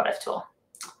Platform and the What If tool.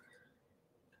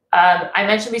 I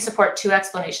mentioned we support 2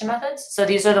 explanation methods. So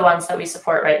these are the ones that we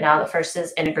support right now. The first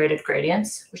is integrated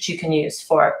gradients, which you can use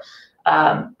for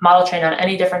model train on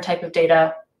any different type of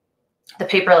data. The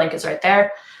paper link is right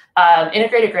there.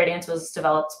 Integrated gradients was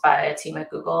developed by a team at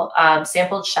Google.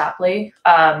 Sampled Shapley,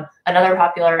 another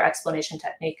popular explanation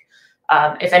technique.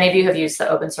 If any of you have used the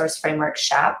open source framework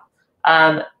SHAP,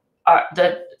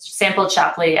 the sampled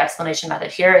Shapley explanation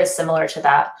method here is similar to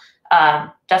that.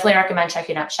 Definitely recommend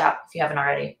checking out SHAP if you haven't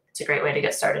already. It's a great way to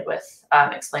get started with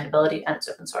explainability, and it's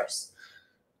open source.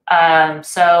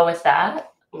 So with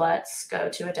that, let's go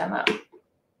to a demo.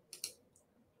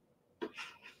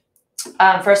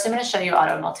 First, I'm going to show you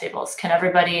AutoML tables. Can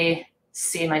everybody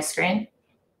see my screen?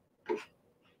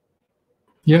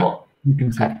 Yeah, cool. You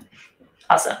can see. Okay.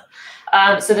 Awesome.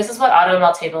 So this is what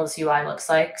AutoML tables UI looks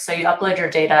like. So you upload your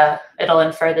data. It'll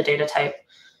infer the data type.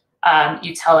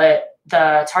 You tell it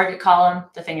the target column,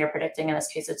 the thing you're predicting. In this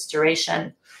case, it's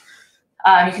duration.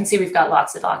 You can see we've got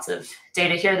lots and lots of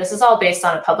data here. This is all based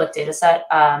on a public data set.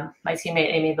 My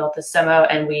teammate Amy built this demo,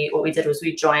 and what we did was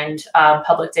we joined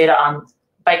public data on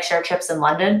bike share trips in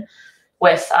London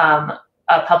with a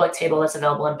public table that's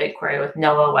available in BigQuery with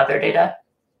NOAA weather data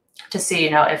to see,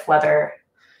 if weather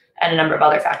and a number of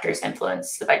other factors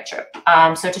influence the bike trip.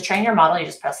 So to train your model, you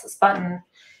just press this button.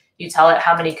 You tell it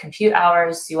how many compute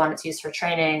hours you want it to use for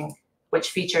training, which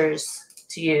features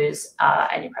to use,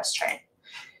 and you press train.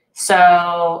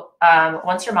 So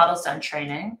once your model's done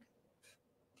training,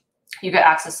 you get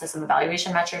access to some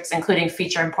evaluation metrics, including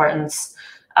feature importance,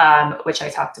 which I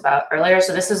talked about earlier.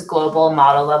 So this is global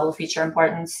model level feature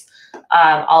importance.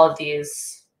 All of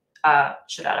these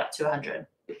should add up to 100.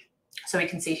 So we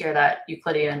can see here that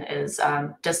Euclidean is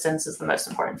distance is the most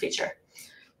important feature.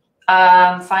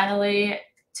 Finally,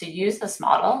 to use this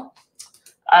model,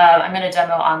 I'm going to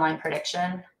demo online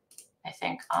prediction. I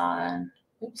think on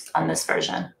this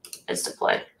version is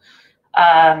deployed.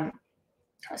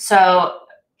 So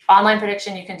online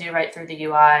prediction you can do right through the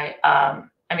UI.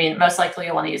 I mean, most likely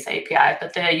you'll want to use the API,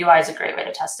 but the UI is a great way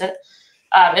to test it.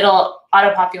 It'll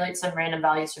auto-populate some random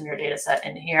values from your data set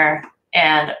in here.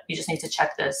 And you just need to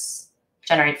check this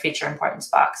generate feature importance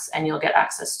box, and you'll get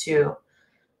access to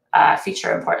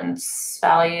feature importance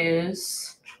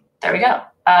values. There we go.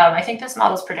 I think this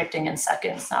model is predicting in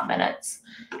seconds, not minutes.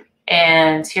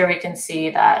 And here we can see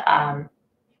that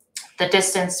the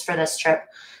distance for this trip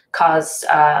caused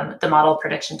the model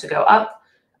prediction to go up.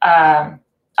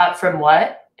 Up from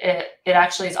what? It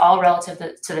actually is all relative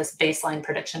to this baseline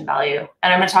prediction value.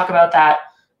 And I'm going to talk about that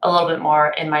a little bit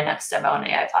more in my next demo on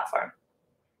AI platform.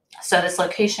 So this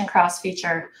location cross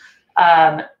feature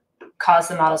caused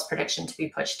the model's prediction to be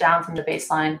pushed down from the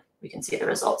baseline. We can see the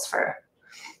results for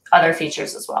other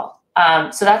features as well.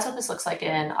 So that's what this looks like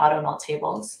in AutoML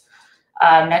tables.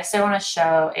 Next, I want to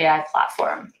show AI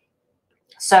platform.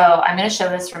 So I'm going to show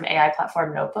this from AI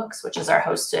Platform Notebooks, which is our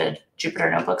hosted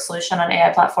Jupyter Notebook solution on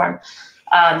AI Platform.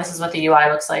 This is what the UI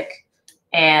looks like.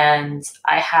 And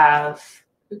I have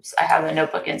a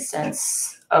notebook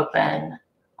instance open.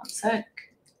 One sec.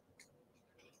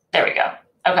 There we go.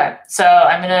 Okay, so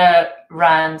I'm going to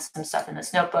run some stuff in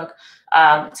this notebook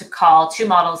to call two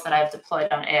models that I've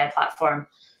deployed on AI Platform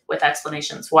with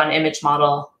explanations, one image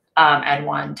model and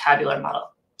one tabular model,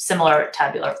 similar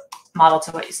tabular model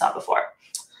to what you saw before.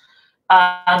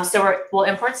 So we'll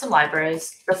import some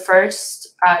libraries. The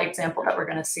first example that we're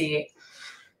going to see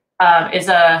is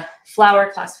a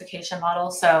flower classification model.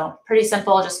 So pretty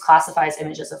simple, just classifies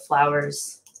images of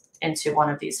flowers into one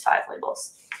of these 5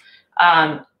 labels.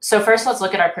 So first, let's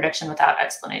look at our prediction without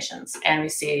explanations. And we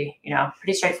see,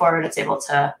 pretty straightforward. It's able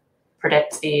to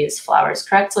predict these flowers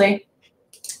correctly.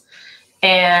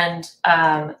 And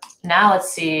now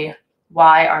let's see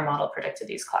why our model predicted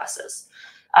these classes.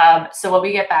 So what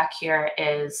we get back here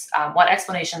is what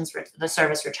explanations the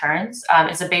service returns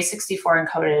is a base64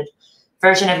 encoded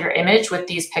version of your image with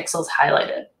these pixels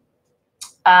highlighted.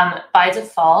 By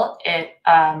default, it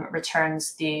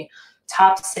returns the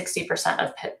top 60%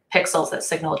 of pixels that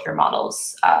signaled your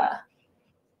model's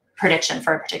prediction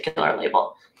for a particular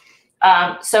label.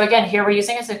 So again, here we're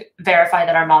using it to verify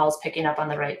that our model is picking up on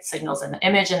the right signals in the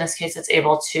image. In this case, it's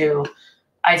able to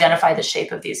identify the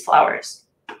shape of these flowers.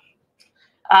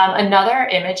 Another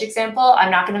image example,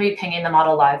 I'm not going to be pinging the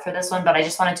model live for this one, but I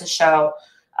just wanted to show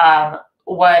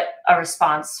what a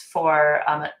response for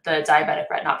the diabetic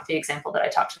retinopathy example that I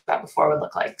talked about before would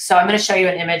look like. So I'm going to show you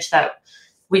an image that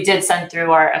we did send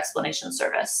through our explanation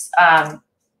service.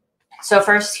 So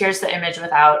first, here's the image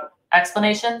without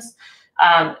explanations.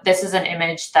 This is an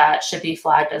image that should be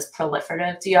flagged as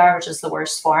proliferative DR, which is the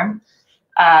worst form.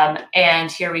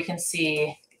 And here we can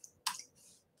see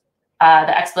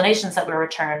the explanations that were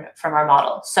returned from our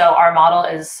model. So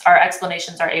our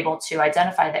explanations are able to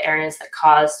identify the areas that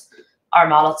caused our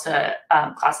model to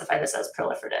classify this as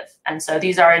proliferative. And so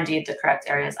these are indeed the correct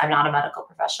areas. I'm not a medical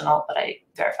professional, but I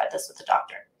verified this with the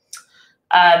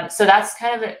doctor. So that's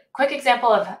kind of a quick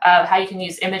example of how you can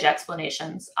use image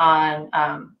explanations on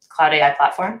Cloud AI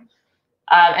Platform.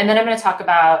 And then I'm going to talk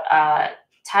about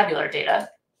tabular data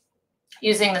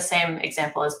using the same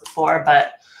example as before,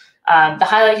 but the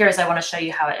highlight here is I want to show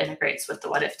you how it integrates with the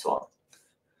what if tool.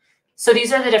 So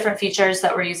these are the different features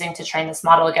that we're using to train this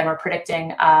model. Again, we're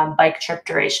predicting bike trip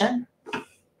duration.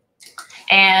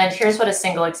 And here's what a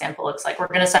single example looks like. We're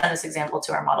going to send this example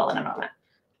to our model in a moment.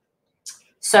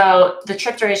 So the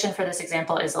trip duration for this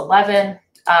example is 11.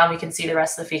 We can see the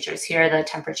rest of the features here. The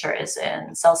temperature is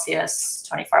in Celsius,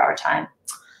 24-hour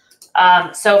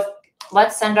time. So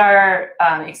let's send our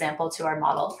example to our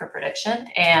model for prediction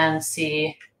and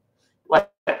see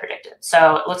what it predicted.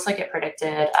 So it looks like it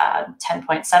predicted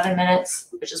 10.7 minutes,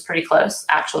 which is pretty close.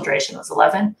 Actual duration was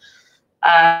 11.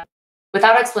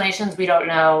 Without explanations, we don't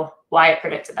know why it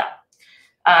predicted that.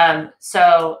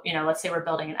 So, let's say we're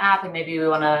building an app and maybe we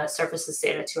want to surface this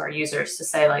data to our users to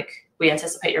say, like, we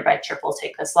anticipate your bike trip will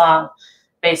take this long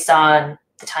based on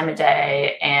the time of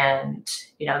day and,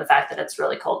 the fact that it's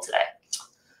really cold today.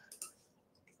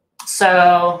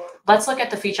 So let's look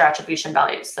at the feature attribution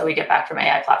values that we get back from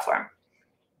AI Platform.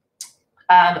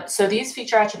 So these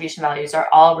feature attribution values are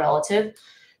all relative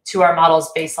to our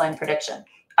model's baseline prediction.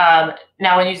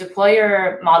 Now, when you deploy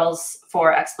your models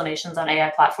for explanations on AI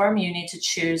Platform, you need to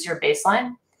choose your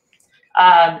baseline.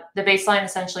 The baseline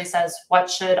essentially says, what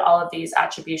should all of these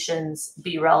attributions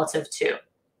be relative to?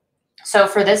 So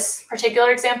for this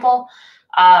particular example,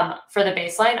 for the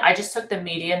baseline, I just took the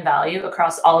median value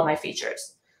across all of my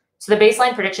features. So the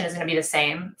baseline prediction is going to be the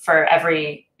same for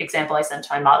every example I send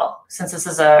to my model. Since this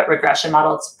is a regression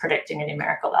model, it's predicting a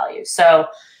numerical value. So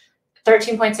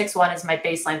 13.61 is my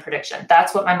baseline prediction.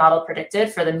 That's what my model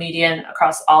predicted for the median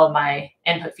across all of my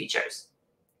input features.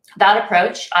 That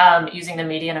approach, using the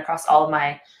median across all of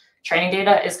my training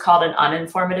data, is called an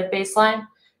uninformative baseline.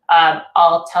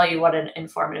 I'll tell you what an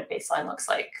informative baseline looks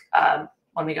like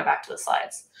when we go back to the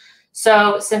slides.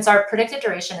 So since our predicted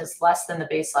duration is less than the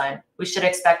baseline, we should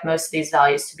expect most of these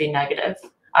values to be negative,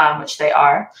 which they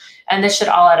are. And this should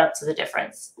all add up to the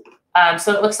difference.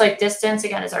 So it looks like distance,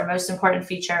 again, is our most important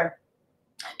feature.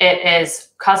 It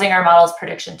is causing our model's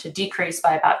prediction to decrease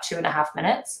by about 2.5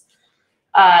 minutes.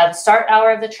 The start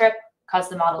hour of the trip caused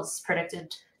the model's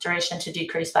predicted duration to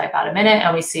decrease by about 1 minute,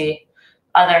 and we see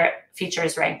other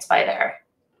features ranked by their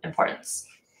importance.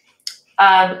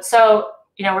 So,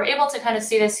 we're able to kind of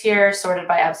see this here sorted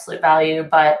by absolute value,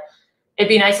 but it'd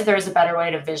be nice if there was a better way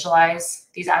to visualize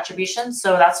these attributions.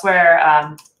 So that's where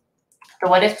the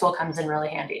what if tool comes in really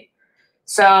handy.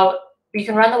 So you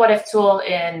can run the what if tool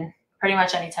in pretty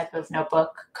much any type of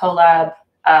notebook, Colab,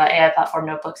 AI platform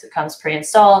notebooks. It comes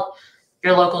pre-installed,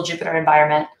 your local Jupyter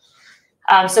environment.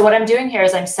 So what I'm doing here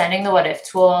is I'm sending the what if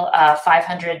tool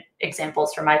 500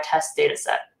 examples from my test data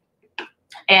set.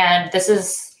 And this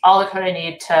is all the code I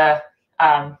need to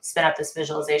spin up this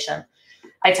visualization.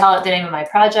 I tell it the name of my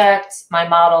project, my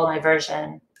model, my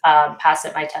version, pass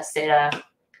it my test data,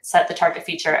 set the target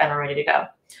feature, and we're ready to go.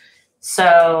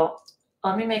 So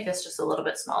let me make this just a little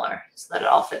bit smaller so that it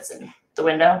all fits in the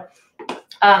window.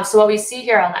 So what we see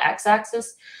here on the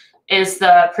x-axis is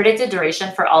the predicted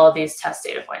duration for all of these test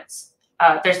data points.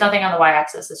 There's nothing on the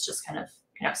y-axis. It's just kind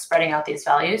of spreading out these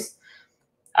values.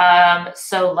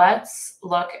 So let's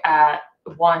look at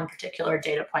one particular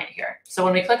data point here. So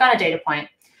when we click on a data point,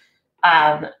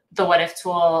 the what if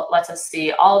tool lets us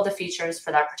see all of the features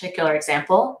for that particular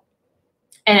example,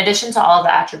 in addition to all of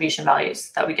the attribution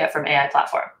values that we get from AI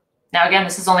platform. Now, again,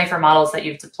 this is only for models that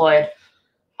you've deployed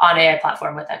on AI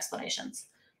platform with explanations.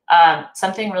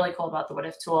 Something really cool about the what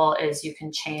if tool is you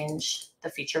can change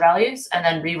the feature values and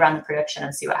then rerun the prediction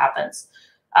and see what happens.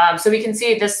 So we can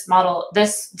see this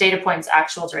data point's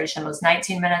actual duration was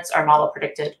 19 minutes. Our model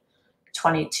predicted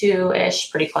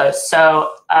 22-ish, pretty close.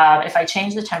 So if I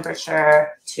change the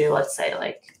temperature to, let's say,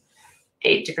 like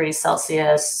 8 degrees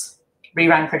Celsius,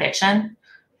 rerun prediction,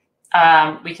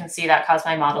 we can see that caused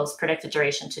my model's predicted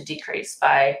duration to decrease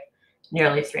by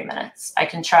nearly 3 minutes. I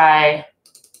can try,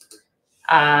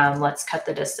 let's cut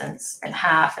the distance in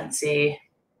half and see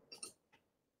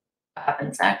what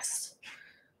happens next.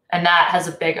 And that has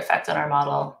a big effect on our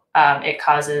model. It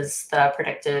causes the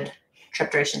predicted trip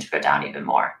duration to go down even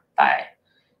more by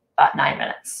about 9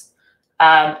 minutes.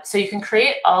 So you can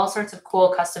create all sorts of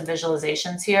cool custom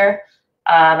visualizations here.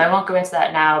 I won't go into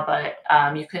that now, but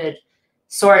you could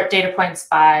sort data points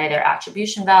by their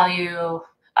attribution value,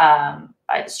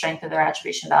 by the strength of their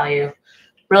attribution value.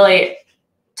 Really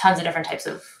tons of different types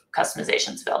of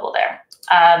customizations available there.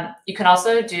 You can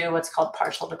also do what's called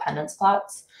partial dependence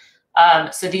plots.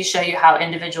 So these show you how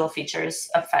individual features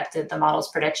affected the model's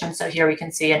prediction. So here we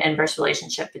can see an inverse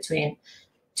relationship between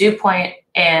dew point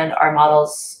and our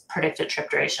model's predicted trip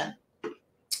duration.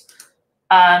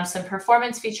 Some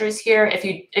performance features here.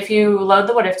 If you load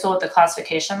the what if tool with the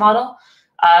classification model,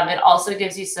 it also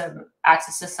gives you some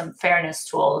access to some fairness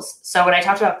tools. So when I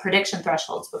talked about prediction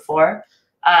thresholds before,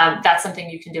 that's something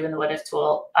you can do in the what if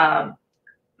tool.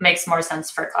 Makes more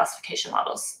sense for classification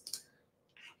models.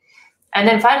 And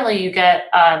then finally, you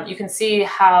can see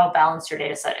how balanced your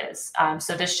data set is.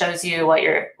 So this shows you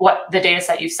what the data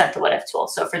set you've sent the what if tool.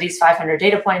 So for these 500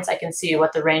 data points, I can see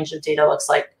what the range of data looks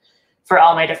like for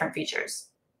all my different features.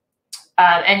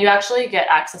 And you actually get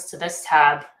access to this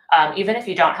tab, even if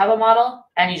you don't have a model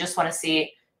and you just want to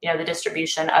see the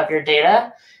distribution of your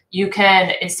data. You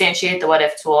can instantiate the what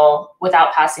if tool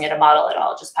without passing it a model at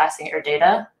all, just passing it your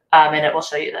data, and it will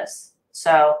show you this.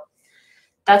 So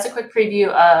that's a quick preview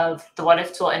of the what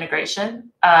if tool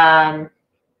integration. I'm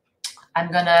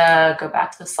gonna go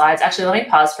back to the slides. Actually, let me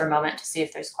pause for a moment to see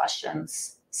if there's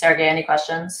questions. Sergey, any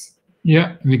questions?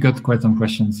 Yeah, we got quite some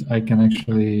questions. I can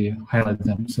actually highlight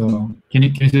them. So can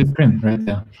you see the screen right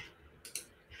there?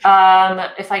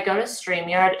 If I go to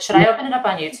StreamYard, should I open it up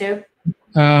on YouTube?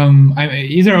 I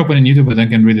either open in YouTube, but I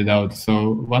can read it out.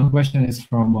 So one question is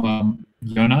from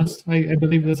Jonas, I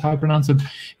believe that's how I pronounce it.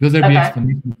 Will there be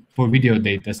explanation for video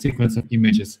data, sequence of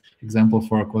images, example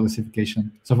for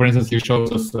classification? So for instance, you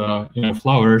showed us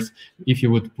flowers. If you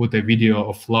would put a video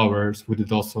of flowers, would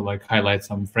it also like highlight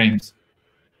some frames?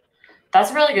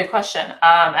 That's a really good question.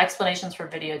 Explanations for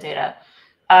video data.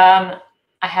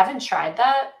 I haven't tried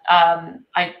that.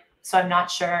 So I'm not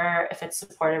sure if it's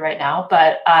supported right now,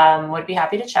 but would be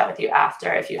happy to chat with you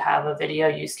after if you have a video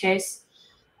use case.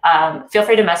 Feel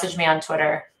free to message me on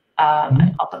Twitter.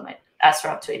 I'll put my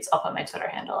tweets. I'll put my Twitter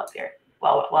handle up here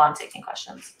while I'm taking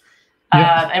questions.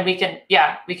 And we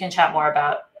can chat more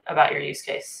about your use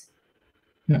case.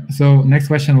 Yeah. So next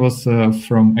question was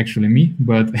from actually me,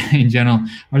 but in general,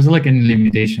 are there like any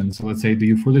limitations? So let's say, do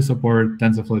you fully support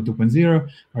TensorFlow 2.0?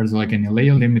 Are there like any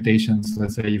layer limitations?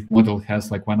 Let's say if model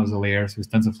has like one of the layers with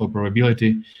TensorFlow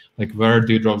probability, like where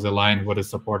do you draw the line? What is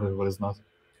supported, what is not?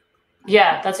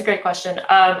 Yeah, that's a great question.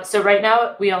 So right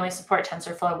now we only support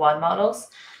TensorFlow 1 models.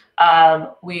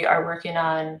 We are working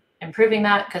on improving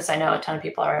that because I know a ton of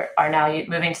people are now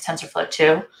moving to TensorFlow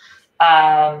 2.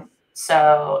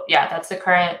 So yeah, that's the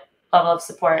current level of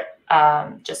support,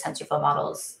 just TensorFlow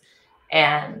models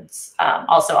and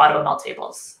also AutoML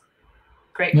tables.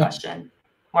 Great question.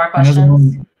 More questions? Another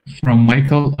one from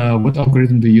Michael. What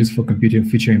algorithm do you use for computing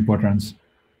feature importance?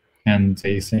 And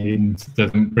they saying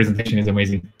the presentation is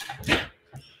amazing.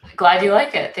 Glad you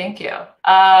like it. Thank you.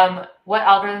 What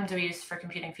algorithm do we use for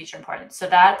computing feature importance? So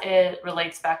that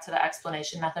relates back to the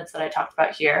explanation methods that I talked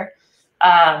about here.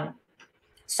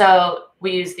 So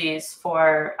we use these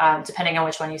for, depending on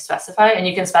which one you specify, and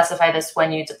you can specify this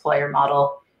when you deploy your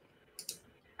model.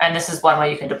 And this is one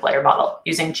way you can deploy your model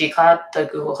using G-Cloud, the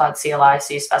Google Cloud CLI.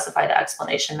 So you specify the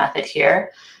explanation method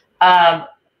here.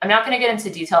 I'm not going to get into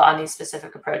detail on these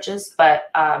specific approaches,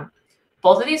 but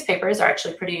both of these papers are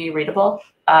actually pretty readable.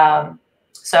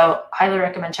 So highly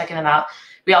recommend checking them out.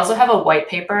 We also have a white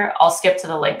paper. I'll skip to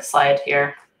the link slide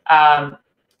here that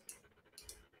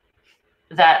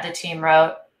the team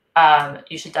wrote.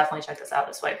 You should definitely check this out.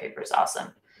 This white paper is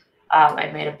awesome.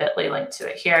 I've made a bit.ly link to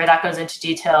it here. That goes into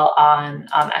detail on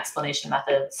explanation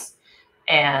methods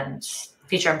and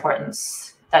feature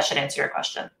importance. That should answer your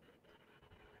question.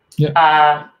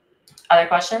 Yeah. Other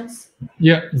questions?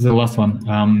 Yeah, the last one.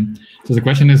 So the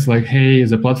question is like, hey,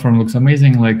 the platform looks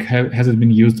amazing. Like, has it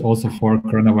been used also for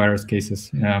coronavirus cases?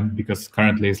 Because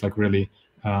currently it's like really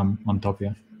on top,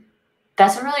 yeah.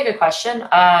 That's a really good question.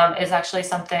 Is actually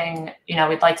something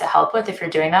we'd like to help with if you're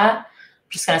doing that. I'm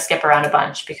just going to skip around a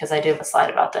bunch because I do have a slide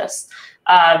about this.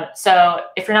 So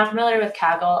if you're not familiar with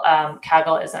Kaggle,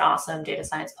 Kaggle is an awesome data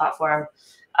science platform.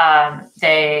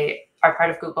 They are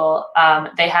part of Google.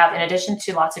 They have, in addition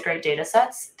to lots of great data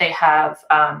sets, they have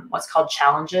what's called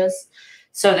challenges.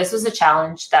 So this was a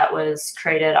challenge that was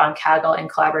created on Kaggle in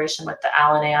collaboration with the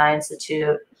Allen AI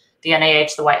Institute, the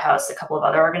NIH, the White House, a couple of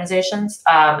other organizations.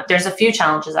 There's a few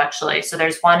challenges, actually. So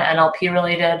there's one NLP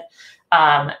related.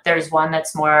 There's one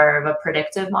that's more of a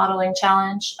predictive modeling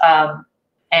challenge.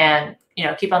 And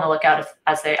keep on the lookout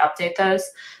as they update those.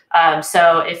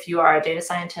 So if you are a data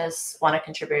scientist, want to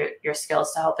contribute your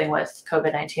skills to helping with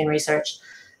COVID-19 research,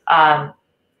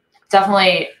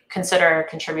 definitely consider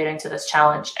contributing to this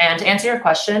challenge. And to answer your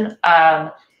question,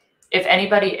 if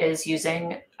anybody is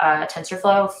using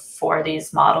TensorFlow for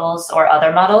these models or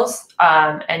other models,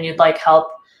 and you'd like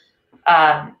help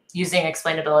using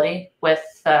explainability with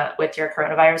your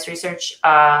coronavirus research,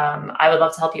 I would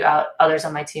love to help you out. Others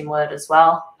on my team would as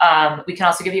well. We can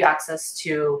also give you access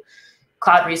to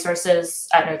cloud resources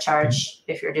at no charge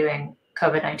if you're doing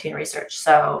COVID-19 research.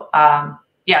 So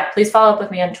yeah, please follow up with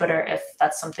me on Twitter if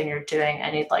that's something you're doing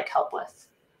and you'd like help with.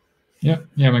 Yeah,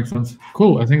 makes sense.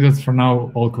 Cool. I think that's for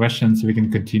now all questions. We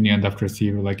can continue and after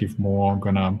see like if more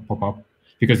gonna pop up,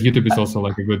 because YouTube is also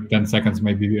like a good 10 seconds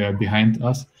maybe behind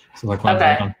us. So like one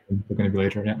second, they're gonna be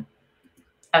later. Yeah.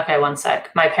 Okay, one sec.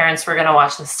 My parents were gonna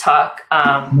watch this talk.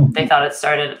 They thought it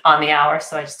started on the hour,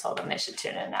 so I just told them they should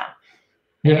tune in now.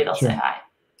 Maybe they'll say hi.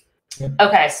 Yeah.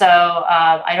 Okay, so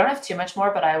I don't have too much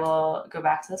more, but I will go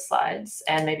back to the slides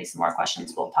and maybe some more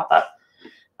questions will pop up.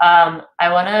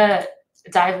 I want to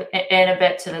dive in a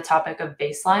bit to the topic of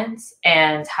baselines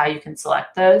and how you can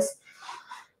select those.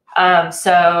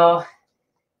 So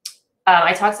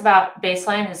I talked about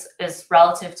baseline is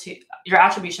relative to your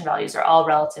attribution values are all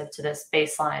relative to this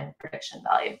baseline prediction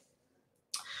value.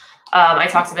 I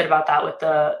talked a bit about that with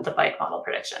the bike model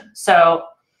prediction. So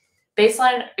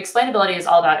baseline explainability is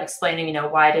all about explaining,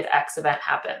 why did X event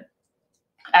happen?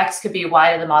 X could be,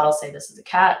 why did the model say this is a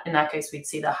cat? In that case, we'd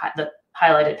see the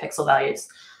highlighted pixel values.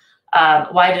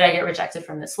 Why did I get rejected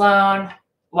from this loan?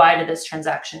 Why did this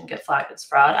transaction get flagged as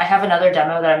fraud? I have another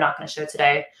demo that I'm not going to show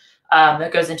today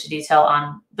that goes into detail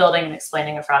on building and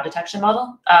explaining a fraud detection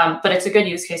model. But it's a good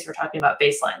use case for talking about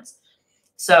baselines.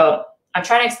 So I'm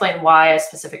trying to explain why a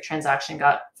specific transaction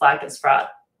got flagged as fraud.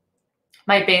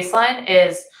 My baseline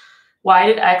is, why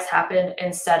did X happen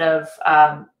instead of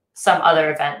some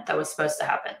other event that was supposed to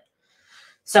happen?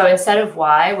 So instead of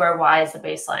Y, where Y is the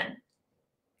baseline.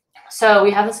 So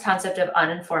we have this concept of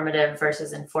uninformative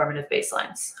versus informative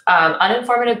baselines.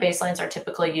 Uninformative baselines are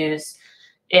typically used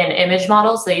in image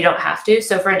models that you don't have to.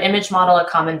 So for an image model, a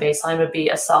common baseline would be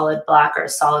a solid black or a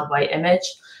solid white image,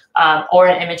 or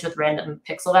an image with random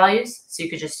pixel values. So you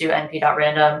could just do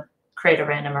np.random, create a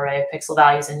random array of pixel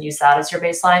values and use that as your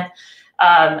baseline.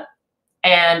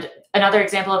 And another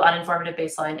example of uninformative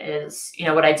baseline is,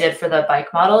 what I did for the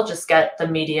bike model, just get the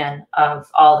median of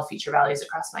all the feature values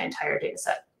across my entire data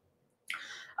set.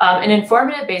 An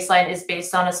informative baseline is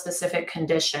based on a specific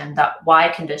condition, that Y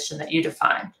condition that you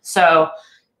define. So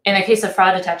in the case of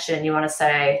fraud detection, you want to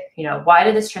say, why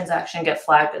did this transaction get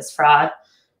flagged as fraud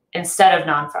instead of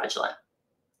non-fraudulent?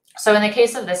 So in the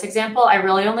case of this example, I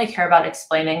really only care about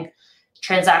explaining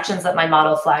transactions that my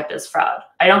model flagged as fraud.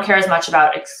 I don't care as much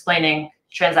about explaining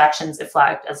transactions it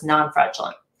flagged as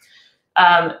non-fraudulent.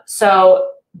 So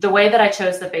the way that I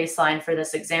chose the baseline for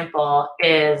this example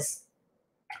is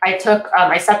I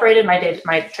separated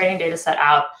my training data set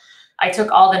out. I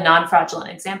took all the non-fraudulent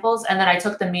examples, and then I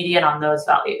took the median on those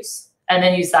values, and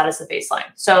then used that as the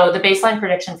baseline. So the baseline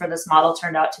prediction for this model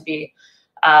turned out to be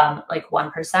like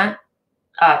 1%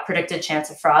 predicted chance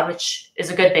of fraud, which is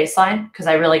a good baseline because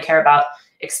I really care about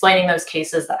explaining those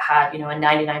cases that had, a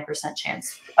 99%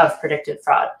 chance of predicted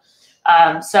fraud.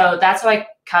 So that's how I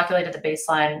calculated the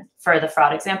baseline for the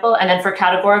fraud example. And then for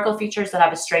categorical features that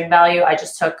have a string value, I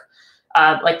just took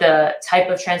like the type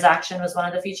of transaction was one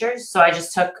of the features. So I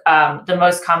just took the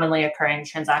most commonly occurring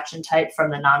transaction type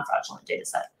from the non-fraudulent data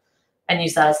set and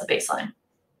used that as the baseline.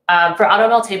 For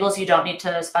AutoML tables, you don't need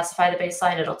to specify the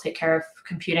baseline. It'll take care of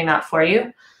computing that for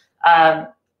you. And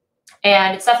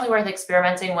it's definitely worth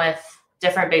experimenting with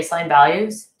different baseline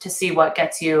values to see what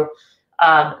gets you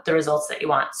the results that you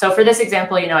want. So for this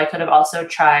example, I could have also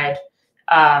tried,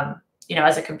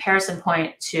 as a comparison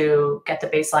point to get the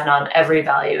baseline on every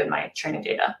value in my training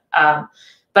data.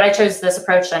 But I chose this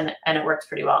approach and it works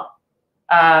pretty well.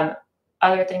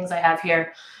 Other things I have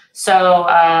here. So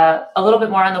a little bit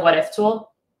more on the what if tool.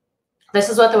 This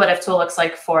is what the what if tool looks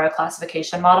like for a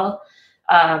classification model.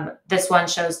 This one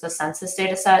shows the census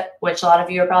data set, which a lot of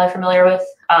you are probably familiar with,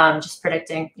 just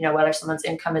predicting, whether someone's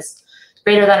income is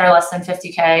greater than or less than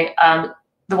 50K.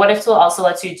 The what if tool also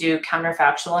lets you do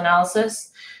counterfactual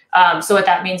analysis. So what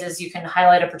that means is you can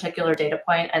highlight a particular data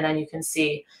point and then you can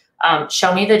see,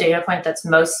 show me the data point that's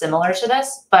most similar to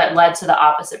this, but led to the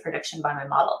opposite prediction by my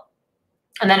model.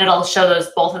 And then it'll show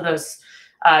both of those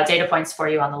data points for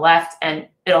you on the left, and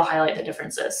it'll highlight the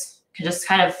differences. It can just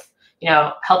kind of,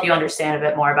 help you understand a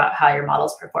bit more about how your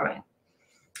model's performing.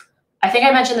 I think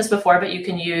I mentioned this before, but you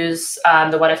can use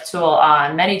the what if tool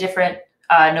on many different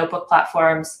notebook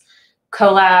platforms.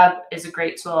 Colab is a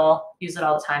great tool. Use it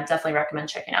all the time. Definitely recommend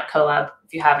checking out Colab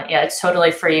if you haven't yet. It's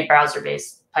totally free,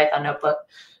 browser-based Python notebook.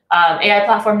 AI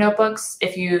platform notebooks,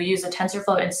 if you use a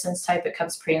TensorFlow instance type, it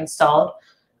comes pre-installed.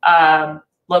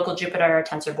 Local Jupyter,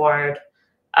 TensorBoard.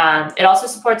 It also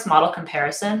supports model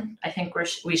comparison. I think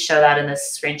we show that in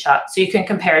this screenshot. So you can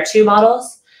compare two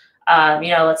models.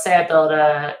 Let's say I build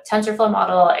a TensorFlow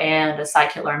model and a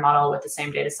scikit-learn model with the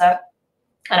same data set,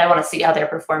 and I want to see how they're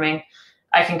performing.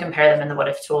 I can compare them in the what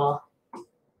if tool.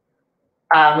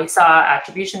 We saw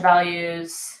attribution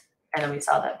values, and then we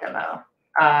saw that demo.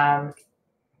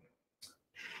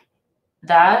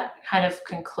 That kind of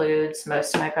concludes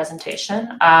most of my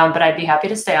presentation, but I'd be happy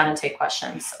to stay on and take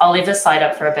questions. I'll leave this slide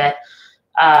up for a bit.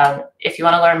 If you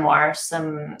want to learn more,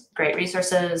 some great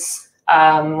resources,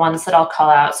 ones that I'll call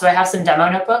out. So I have some demo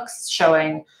notebooks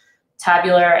showing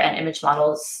tabular and image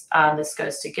models. This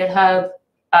goes to GitHub.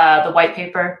 The white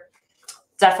paper,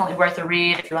 definitely worth a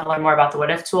read if you want to learn more about the what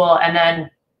if tool. And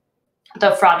then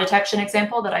the fraud detection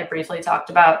example that I briefly talked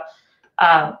about,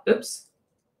 oops,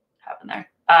 what happened there?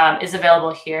 Is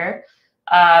available here.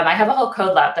 I have a whole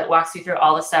code lab that walks you through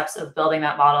all the steps of building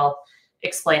that model,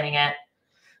 explaining it.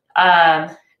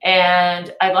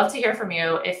 And I'd love to hear from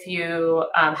you if you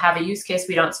have a use case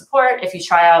we don't support, if you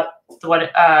try out the what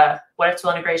if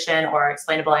tool integration or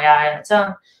explainable AI on its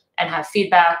own and have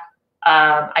feedback.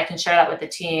 I can share that with the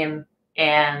team.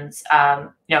 And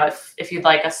if you'd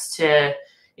like us to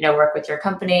work with your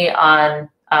company on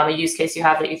a use case you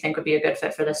have that you think would be a good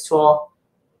fit for this tool,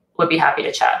 would be happy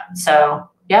to chat. So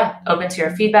yeah, open to your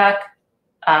feedback,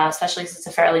 especially since it's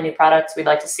a fairly new product. We'd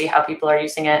like to see how people are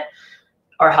using it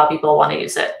or how people want to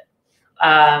use it.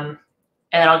 And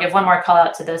then I'll give one more call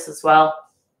out to this as well.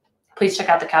 Please check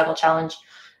out the Kaggle Challenge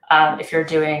if you're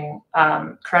doing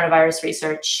coronavirus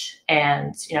research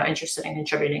and interested in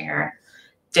contributing your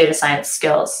data science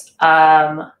skills.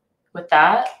 With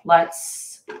that,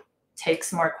 let's take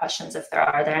some more questions if there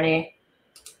are. Are there any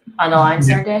on the line,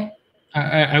 Sergey?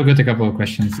 I've got a couple of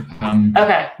questions.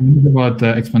 Okay. About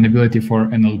the explainability for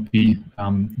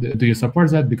NLP. Do you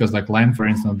support that? Because like Line, for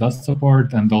instance, does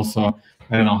support, and also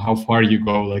I don't know how far you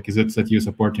go. Like, is it that you're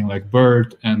supporting like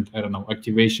BERT and I don't know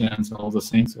activations, all those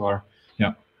things, or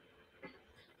yeah?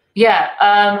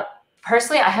 Yeah.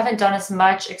 personally, I haven't done as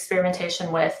much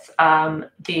experimentation with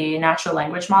the natural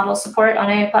language model support on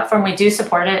a platform. We do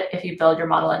support it if you build your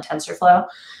model in TensorFlow.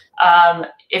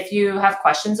 If you have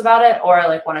questions about it or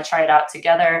like want to try it out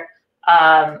together,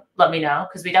 let me know,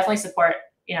 because we definitely support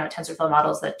TensorFlow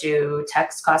models that do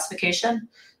text classification.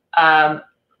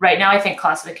 Right now, I think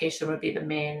classification would be the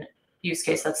main use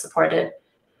case that's supported.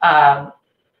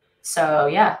 So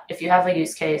yeah, if you have a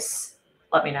use case,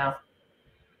 let me know.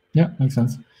 Yeah, makes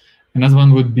sense. Another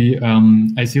one would be,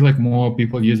 I see like more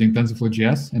people using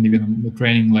TensorFlow.js and even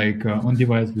training like on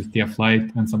device with TF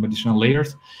Lite and some additional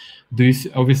layers. Do you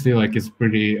see, obviously like it's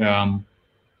pretty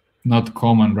not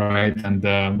common, right? And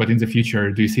but in the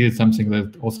future, do you see it something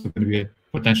that also could be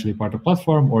potentially part of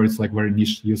platform, or it's like very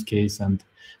niche use case and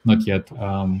not yet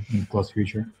in close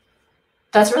future?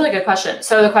 That's a really good question.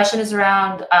 So the question is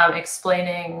around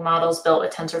explaining models built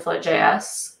with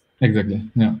TensorFlow.js. Exactly.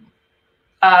 Yeah.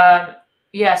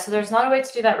 Yeah, so there's not a way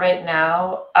to do that right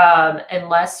now,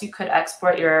 unless you could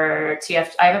export your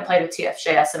TF. I haven't played with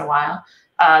TF.js in a while.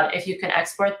 If you can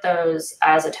export those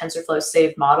as a TensorFlow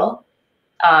saved model,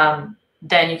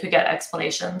 then you could get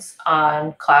explanations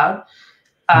on cloud.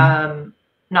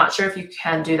 Not sure if you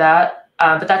can do that,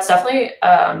 but that's definitely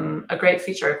a great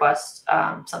feature request,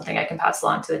 something I can pass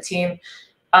along to the team.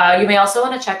 You may also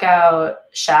want to check out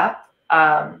SHAP,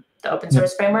 the open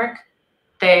source framework.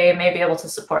 They may be able to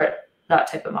support that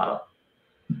type of model.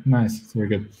 Nice, very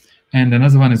good. And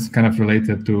another one is kind of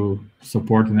related to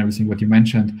support and everything what you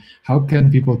mentioned. How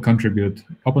can people contribute?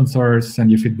 Open source,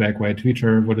 send you feedback via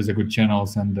Twitter, what is a good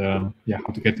channels, and yeah,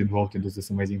 how to get involved into this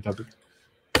amazing topic?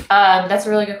 That's a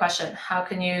really good question. How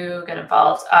can you get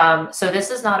involved? So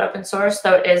this is not open source,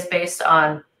 though it is based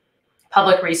on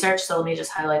public research. So let me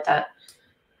just highlight that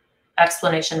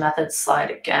explanation methods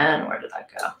slide again. Where did that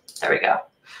go? There we go.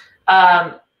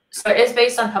 So it is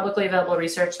based on publicly available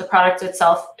research. The product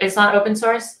itself is not open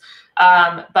source,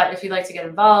 but if you'd like to get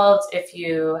involved, if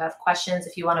you have questions,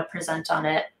 if you want to present on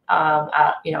it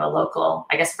at a local,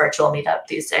 I guess, virtual meetup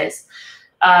these days,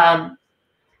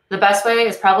 the best way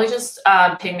is probably just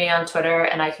ping me on Twitter,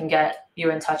 and I can get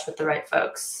you in touch with the right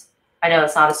folks. I know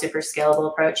it's not a super scalable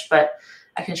approach, but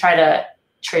I can try to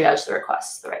triage the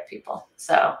requests to the right people.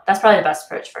 So that's probably the best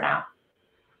approach for now.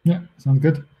 Yeah, sounds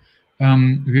good.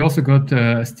 We also got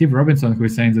Steve Robinson, who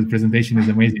is saying that the presentation is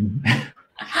amazing.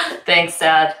 Thanks,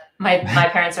 Dad. My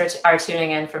parents are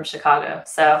tuning in from Chicago.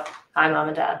 So hi, Mom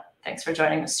and Dad. Thanks for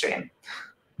joining the stream.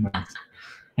 Nice.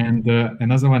 And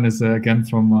another one is again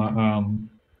from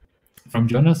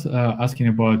Jonas, asking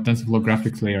about TensorFlow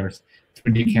graphics layers,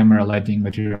 3D camera, lighting,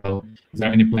 material. Is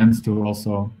there any plans to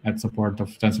also add support of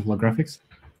TensorFlow graphics?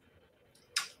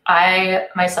 I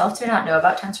myself do not know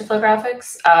about TensorFlow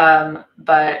graphics,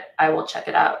 but I will check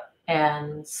it out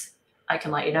and I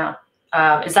can let you know.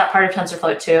 Is that part of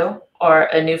TensorFlow 2 or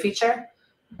a new feature?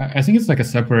 I think it's like a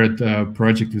separate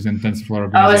project within TensorFlow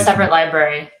organization. Oh, a separate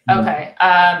library. Okay.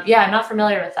 Yeah, I'm not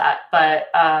familiar with that, but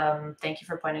thank you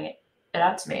for pointing it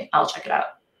out to me. I'll check it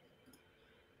out.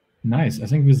 Nice. I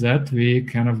think with that, we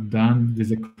kind of done with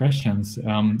the questions.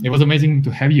 It was amazing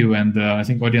to have you, and I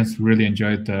think audience really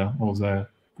enjoyed all the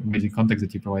amazing context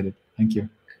that you provided. Thank you.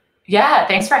 Yeah,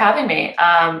 thanks for having me.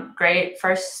 Great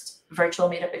first virtual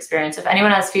meetup experience. If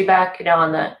anyone has feedback,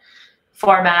 on the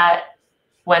format,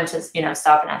 when to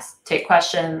stop and take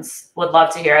questions, would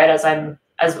love to hear it. As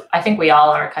I think we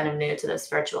all are kind of new to this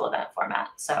virtual event format.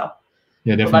 So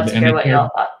yeah, definitely. Would love to hear what y'all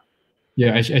thought.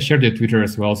 Yeah, I shared the Twitter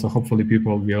as well, so hopefully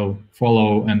people will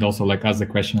follow and also like ask the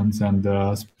questions and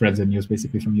spread the news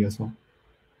basically from you as well.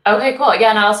 Okay, cool.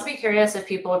 Yeah, and I'd also be curious if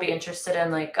people would be interested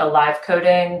in like a live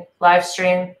coding live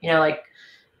stream, like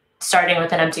starting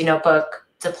with an empty notebook,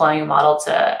 deploying a model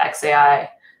to XAI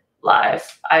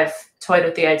live. I've toyed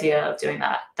with the idea of doing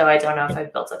that, though I don't know if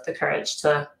I've built up the courage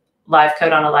to live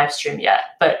code on a live stream yet,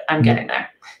 but I'm getting there.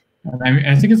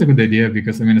 I think it's a good idea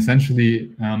because,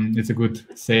 essentially, it's a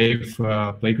good, safe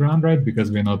playground, right?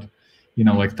 Because we're not,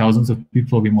 like thousands of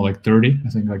people, we're more like 30. I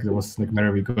think like that was like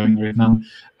where we're going right now.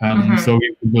 So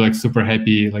we would be like super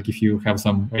happy, like if you have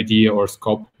some idea or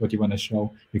scope, what you want to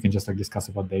show, we can just like discuss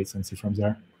about dates and see from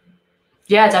there.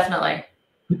 Yeah, definitely.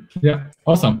 Yeah,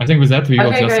 awesome. I think with that, we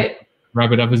will just great.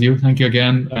 Wrap it up with you. Thank you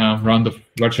again. Round of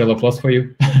virtual applause for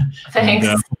you. Thanks.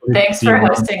 Thanks for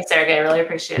hosting, Sergey. Really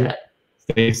appreciate it.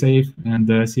 Stay safe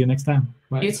and see you next time.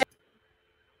 Bye. You too.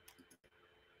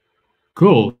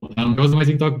 Cool. That was an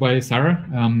amazing talk by Sara.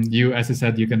 You, as I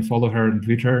said, you can follow her on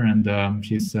Twitter, and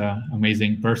she's an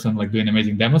amazing person, like doing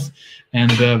amazing demos.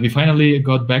 And we finally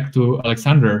got back to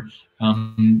Alexander.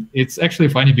 It's actually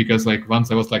funny because like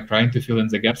once I was like trying to fill in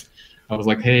the gaps, I was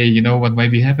like, hey, what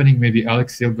might be happening? Maybe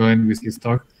Alex still going with his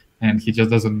talk. and he just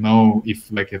doesn't know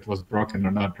if like it was broken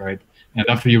or not, right? And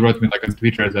after you wrote me like on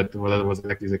Twitter that was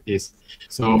exactly the case.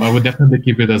 So I would definitely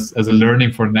keep it as a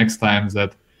learning for next times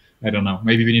that, I don't know,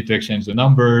 maybe we need to exchange the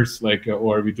numbers, like,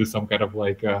 or we do some kind of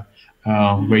like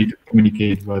way to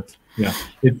communicate. But yeah,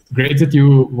 it's great that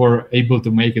you were able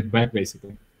to make it back,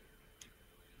 basically.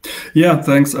 Yeah,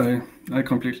 thanks. I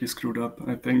completely screwed up,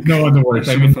 I think. No, no worries.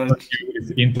 I mean, had,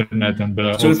 it's internet and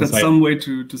should have had some way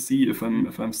to see if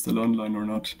I'm still online or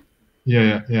not.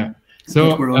 Yeah.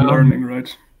 So but we're all learning,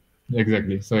 right?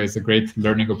 Exactly. So it's a great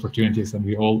learning opportunities, and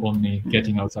we all only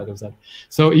getting outside of that.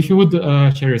 So if you would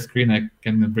share your screen, I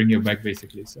can bring you back,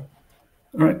 basically. So.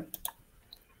 All right.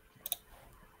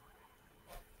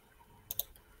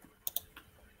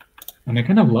 And I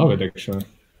kind of love it, actually.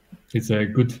 It's a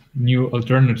good new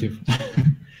alternative.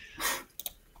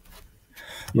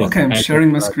 Yes, okay, I'm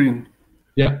sharing my screen.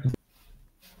 Yeah.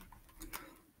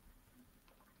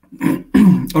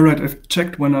 All right, I've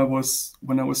checked when I was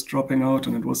dropping out,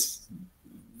 and it was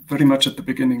very much at the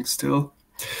beginning still.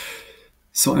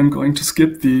 So I'm going to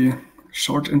skip the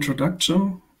short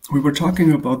introduction. We were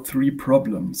talking about three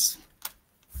problems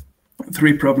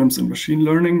in machine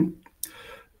learning.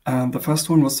 And the first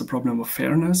one was the problem of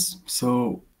fairness.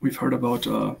 So we've heard about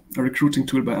a recruiting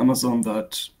tool by Amazon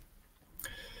that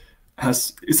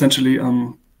has essentially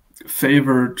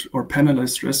favored or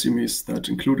penalized resumes that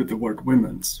included the word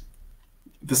women's.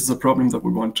 This is a problem that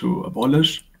we want to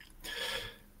abolish.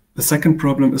 The second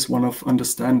problem is one of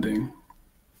understanding.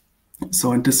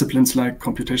 So in disciplines like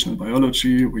computational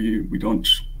biology, we don't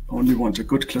only want a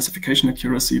good classification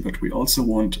accuracy, but we also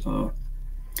want to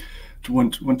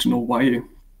know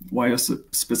why a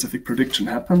specific prediction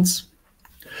happens.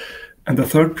 And the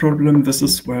third problem, this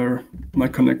is where my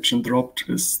connection dropped,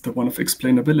 is the one of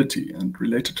explainability, and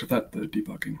related to that, the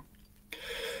debugging.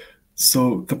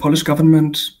 So the Polish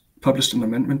government published an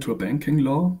amendment to a banking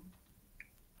law,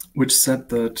 which said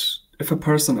that if a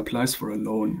person applies for a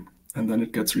loan and then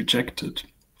it gets rejected,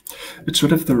 it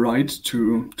should have the right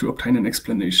to obtain an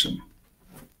explanation.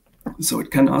 So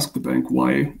it can ask the bank,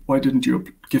 why didn't you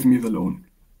give me the loan?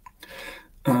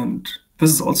 And this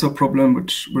is also a problem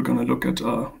which we're going to look at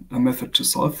a method to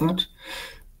solve that.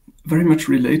 Very much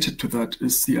related to that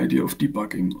is the idea of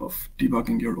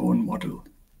debugging your own model.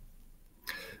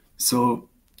 So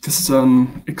this is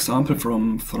an example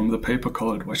from the paper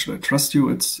called Why Should I Trust You?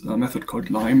 It's a method called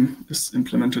LIME is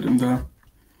implemented in there.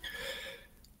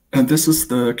 And this is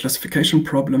the classification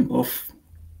problem of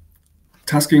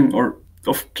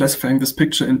classifying this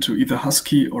picture into either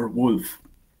husky or wolf.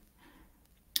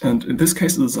 And in this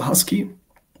case, it is a husky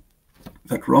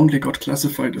that wrongly got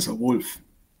classified as a wolf.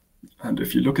 And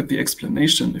if you look at the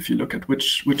explanation, if you look at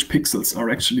which pixels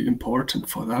are actually important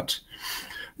for that,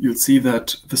 you'll see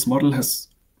that this model has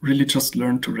really just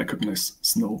learned to recognize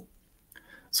snow.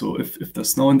 So if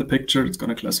there's snow in the picture, it's going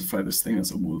to classify this thing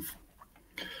as a wolf.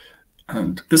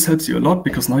 And this helps you a lot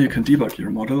because now you can debug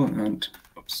your model. And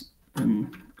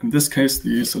in this case,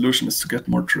 the solution is to get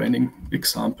more training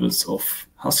examples of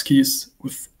huskies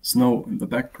with snow in the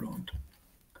background.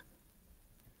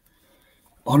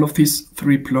 All of these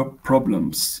three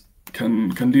problems can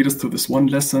lead us to this one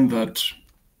lesson that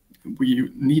we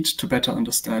need to better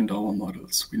understand our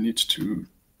models. We need to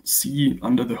see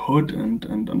under the hood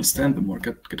and understand them more,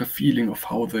 get a feeling of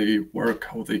how they work,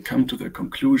 how they come to their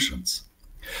conclusions.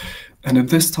 And in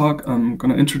this talk, I'm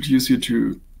going to introduce you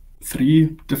to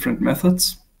three different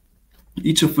methods,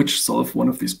 each of which solve one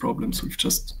of these problems we've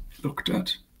just looked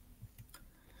at.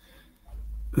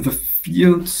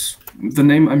 The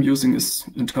name I'm using is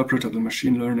Interpretable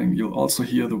Machine Learning. You'll also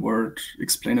hear the word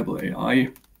Explainable AI.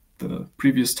 The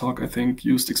previous talk, I think,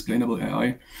 used Explainable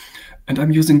AI. And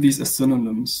I'm using these as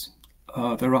synonyms.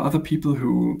 There are other people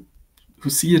who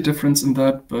see a difference in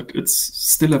that, but it's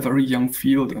still a very young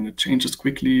field and it changes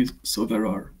quickly. So there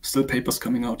are still papers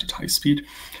coming out at high speed.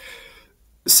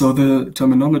 So the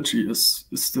terminology is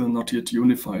still not yet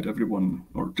unified. Everyone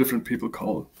or different people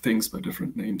call things by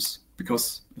different names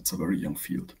because it's a very young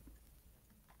field.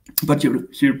 But you'll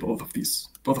hear both of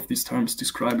these terms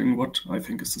describing what I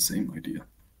think is the same idea.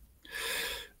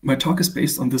 My talk is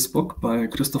based on this book by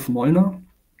Christoph Mollner.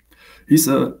 He's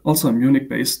also a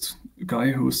Munich-based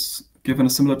guy who's given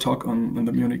a similar talk on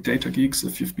the Munich Data Geeks,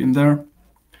 if you've been there.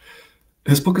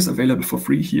 His book is available for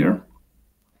free here.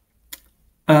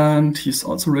 And he's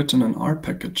also written an R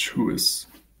package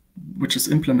which is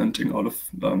implementing all of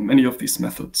many of these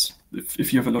methods.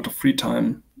 If you have a lot of free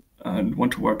time and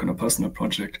want to work on a personal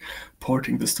project,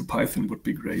 porting this to Python would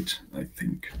be great, I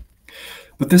think.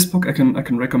 But this book I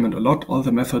can recommend a lot. All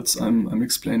the methods I'm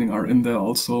explaining are in there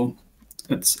also.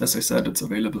 As I said, it's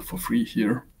available for free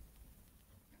here.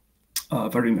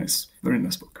 Very nice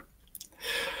book.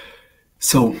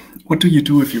 So what do you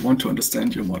do if you want to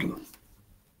understand your model?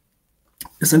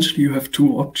 Essentially, you have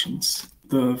two options.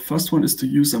 The first one is to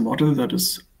use a model that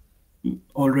is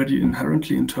already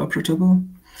inherently interpretable.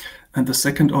 And the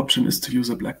second option is to use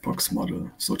a black box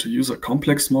model. So to use a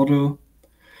complex model,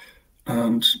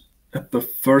 and at the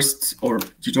first, or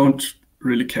you don't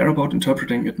really care about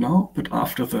interpreting it now, but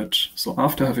after that, so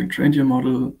after having trained your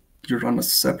model, you run a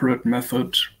separate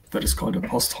method that is called a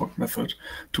post hoc method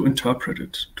to interpret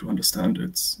it, to understand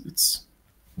its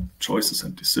choices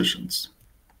and decisions.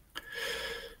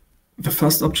 The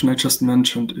first option I just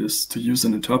mentioned is to use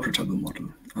an interpretable model.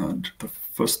 And the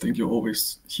first thing you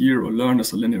always hear or learn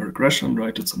is a linear regression,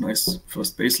 right? It's a nice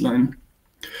first baseline.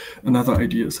 Another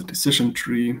idea is a decision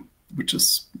tree, which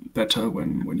is better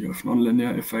when you have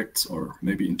nonlinear effects or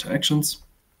maybe interactions.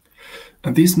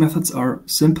 And these methods are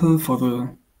simple for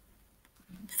the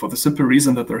simple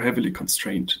reason that they're heavily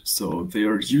constrained. So they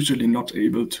are usually not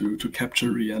able to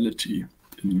capture reality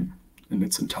in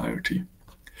its entirety.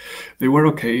 They were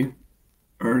okay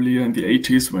earlier in the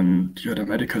 80s when you had a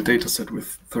medical data set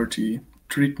with 30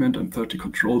 treatment and 30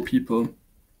 control people.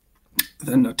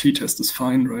 Then a t-test is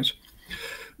fine, right?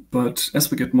 But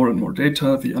as we get more and more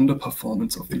data, the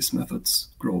underperformance of these methods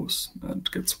grows and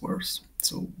gets worse.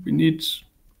 So we need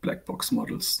black box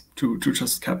models to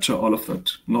just capture all of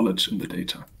that knowledge in the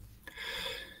data.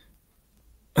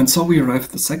 And so we arrive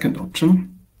at the second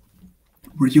option.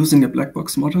 We're using a black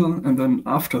box model, and then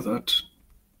after that,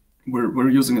 we're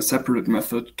using a separate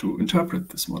method to interpret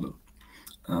this model.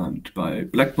 And by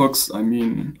black box, I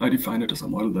mean, I define it as a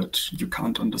model that you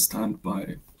can't understand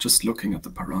by just looking at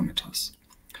the parameters.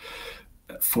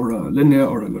 For a linear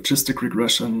or a logistic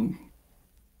regression,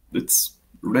 it's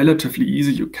relatively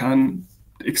easy. You can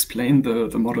explain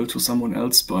the model to someone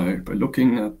else by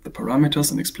looking at the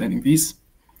parameters and explaining these.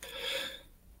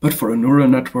 But for a neural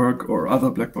network or other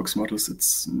black box models,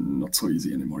 it's not so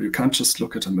easy anymore. You can't just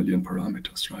look at a million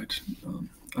parameters, right?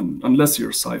 Unless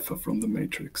you're Cypher from the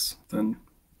matrix, then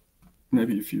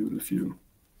maybe if you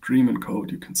dream in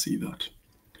code, you can see that.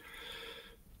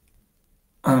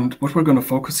 And what we're going to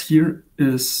focus here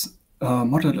is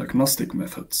model agnostic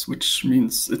methods, which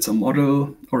means it's a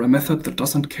model or a method that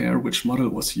doesn't care which model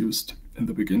was used in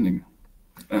the beginning.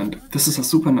 And this is a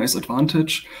super nice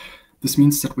advantage. This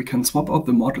means that we can swap out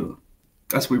the model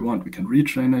as we want. We can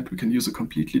retrain it. We can use a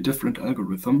completely different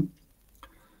algorithm.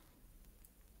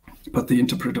 But the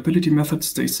interpretability method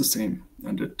stays the same,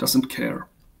 and it doesn't care.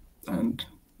 And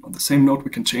on the same note, we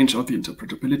can change out the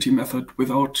interpretability method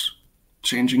without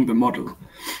changing the model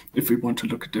if we want to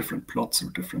look at different plots or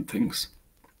different things.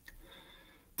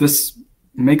 This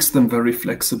makes them very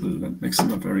flexible and makes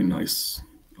them a very nice,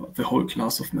 the whole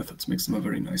class of methods makes them a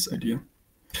very nice idea.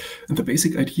 And the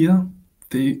basic idea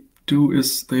they do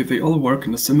is they all work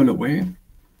in a similar way.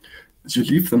 You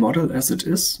leave the model as it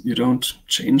is. You don't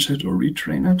change it or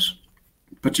retrain it,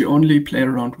 but you only play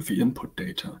around with the input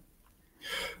data.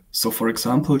 So for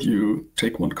example, you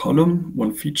take one column,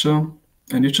 one feature,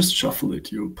 and you just shuffle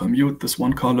it. You permute this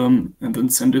one column and then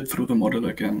send it through the model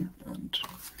again. And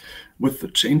with the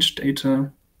changed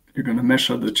data, you're going to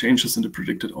measure the changes in the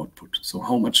predicted output. So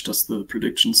how much does the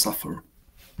prediction suffer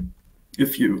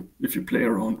if you play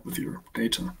around with your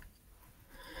data?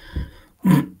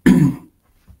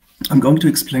 I'm going to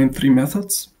explain three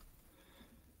methods.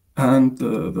 And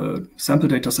the sample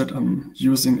data set I'm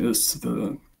using is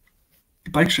the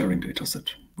bike sharing data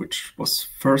set, which was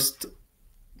first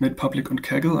made public on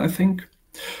Kaggle, I think.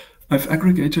 I've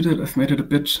aggregated it. I've made it a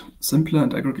bit simpler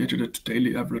and aggregated it to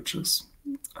daily averages.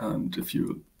 And if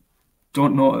you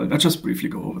don't know, I'll just briefly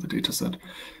go over the data set.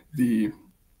 The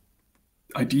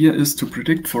idea is to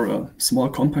predict for a small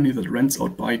company that rents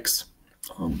out bikes,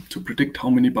 to predict how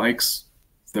many bikes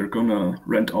they're gonna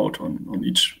rent out on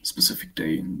each specific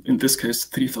day. In this case,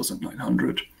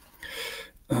 3,900.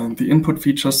 The input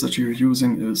features that you're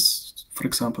using is, for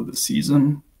example, the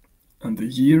season and the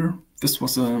year. This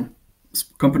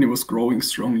company was growing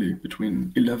strongly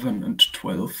between 11 and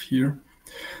 12 here.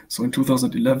 So in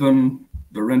 2011,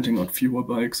 they're renting out fewer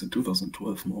bikes, in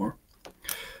 2012 more.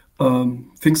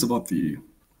 Things about the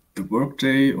work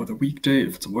day or the weekday,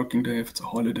 if it's a working day, if it's a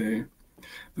holiday.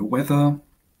 The weather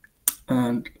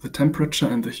and the temperature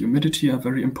and the humidity are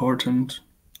very important.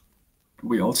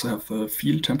 We also have the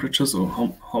field temperature, so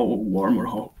how warm or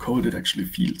how cold it actually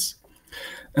feels,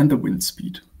 and the wind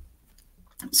speed.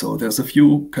 So there's a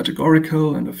few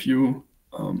categorical and a few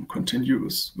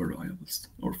continuous variables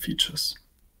or features.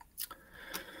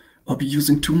 I'll be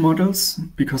using two models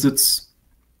because it's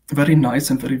very nice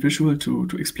and very visual to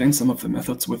explain some of the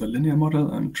methods with a linear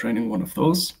model. I'm training one of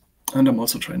those. And I'm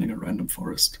also training a random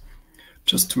forest,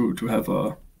 just to have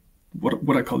a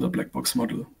what I called a black box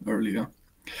model earlier.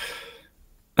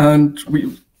 And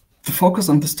the focus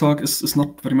on this talk is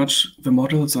not very much the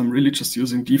model, so I'm really just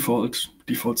using default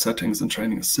settings and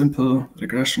training a simple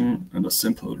regression and a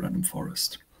simple random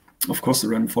forest. Of course, the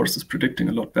random forest is predicting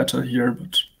a lot better here,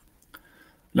 but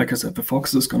like I said, the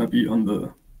focus is going to be on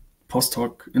the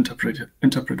post-hoc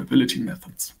interpretability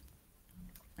methods.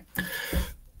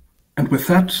 And with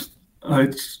that,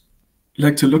 I'd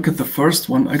like to look at the first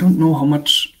one. I don't know how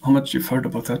much you've heard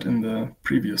about that in the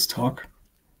previous talk,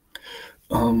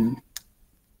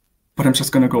 but I'm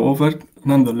just going to go over it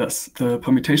nonetheless. The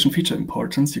permutation feature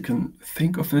importance, you can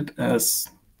think of it as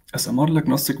a model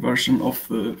agnostic version of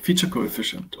the feature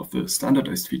coefficient, of the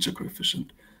standardized feature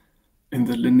coefficient in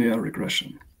the linear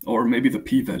regression, or maybe the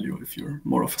p-value if you're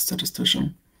more of a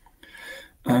statistician.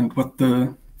 And what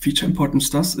the feature importance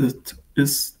does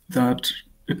is that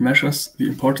it measures the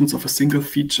importance of a single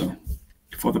feature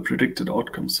for the predicted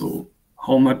outcome. So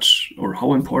how much or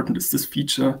how important is this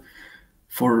feature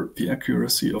for the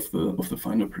accuracy of the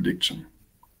final prediction?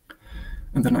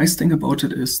 And the nice thing about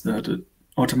it is that it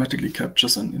automatically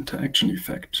captures an interaction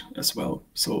effect as well.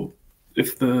 So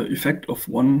if the effect of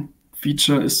one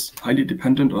feature is highly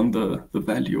dependent on the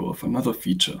value of another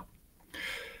feature,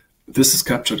 this is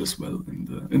captured as well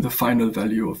in the final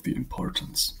value of the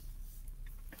importance.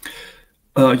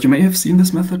 You may have seen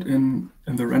this method in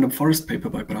the random forest paper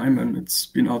by Breiman. It's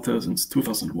been out there since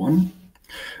 2001.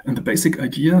 And the basic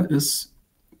idea is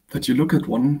that you look at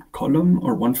one column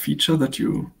or one feature that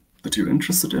you're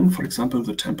interested in, for example,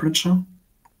 the temperature,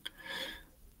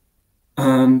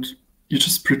 and you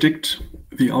just predict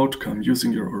the outcome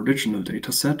using your original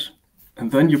data set,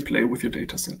 and then you play with your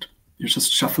data set. You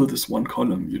just shuffle this one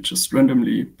column. You just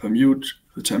randomly permute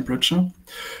the temperature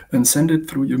and send it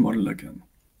through your model again.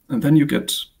 And then you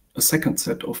get a second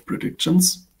set of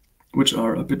predictions, which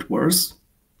are a bit worse,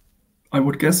 I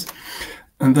would guess.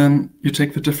 And then you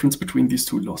take the difference between these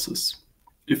two losses.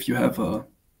 If you have a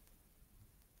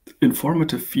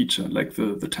informative feature like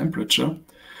the temperature,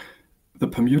 the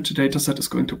permuted data set is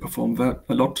going to perform that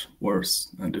a lot worse.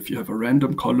 And if you have a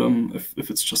random column, if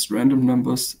it's just random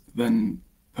numbers, then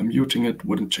permuting it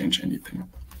wouldn't change anything.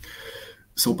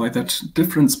 So by that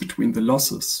difference between the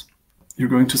losses, you're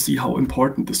going to see how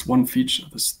important this one feature,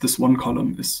 this one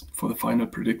column is for the final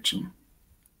prediction.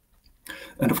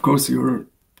 And of course, you're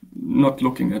not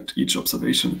looking at each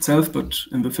observation itself, but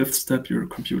in the fifth step, you're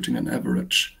computing an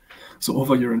average. So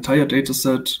over your entire data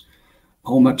set,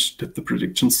 how much did the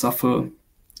prediction suffer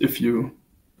if you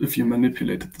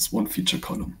manipulated this one feature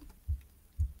column?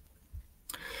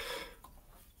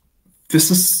 This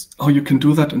is how you can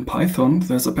do that in Python.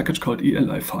 There's a package called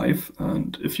eli5,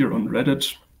 and if you're on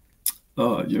Reddit,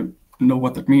 you know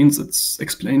what that means. It's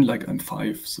explain like I'm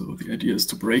 5. So the idea is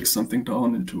to break something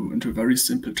down into very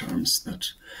simple terms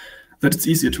that it's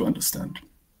easier to understand.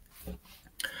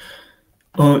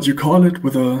 You call it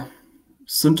with a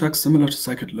syntax similar to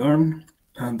scikit-learn,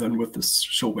 and then with this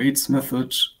show weights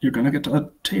method, you're gonna get a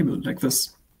table like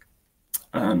this.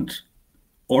 And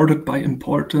ordered by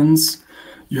importance,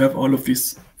 you have all of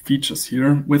these features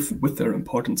here with their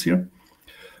importance here.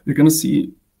 You're gonna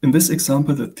see in this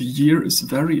example that the year is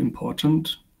very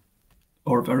important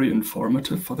or very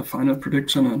informative for the final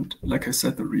prediction. And like I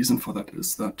said, the reason for that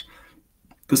is that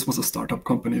this was a startup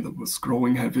company that was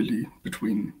growing heavily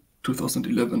between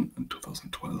 2011 and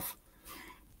 2012.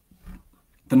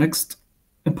 The next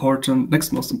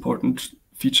most important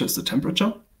feature is the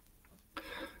temperature.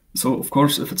 So of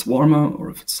course, if it's warmer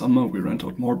or if it's summer, we rent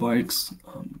out more bikes.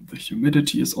 The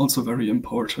humidity is also very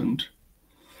important.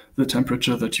 The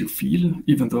temperature that you feel,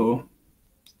 even though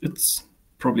it's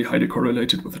probably highly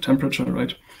correlated with the temperature,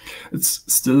 right? It's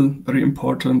still very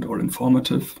important or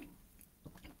informative,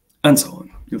 and so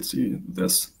on. You'll see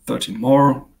there's 13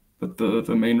 more, but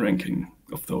the main ranking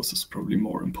of those is probably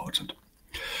more important.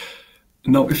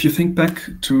 Now, if you think back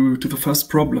to the first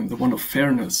problem, the one of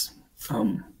fairness,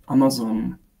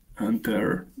 Amazon and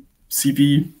their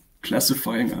CV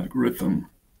classifying algorithm,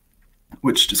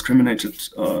 which discriminated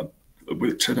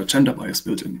which had a gender bias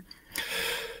built in.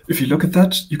 If you look at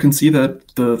that, you can see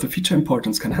that the feature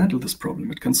importance can handle this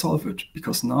problem. It can solve it,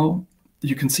 because now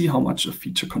you can see how much a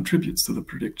feature contributes to the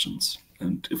predictions.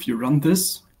 And if you run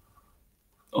this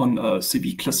on a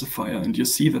CV classifier and you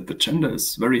see that the gender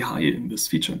is very high in this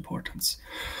feature importance,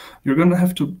 you're going to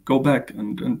have to go back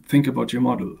and think about your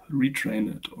model,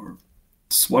 retrain it, or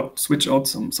switch out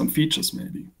some features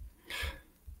maybe.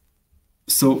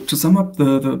 So to sum up,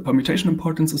 the permutation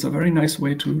importance is a very nice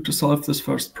way to solve this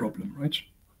first problem, right?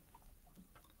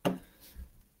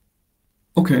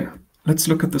 Okay, Let's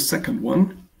look at the second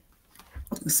one.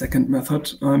 The second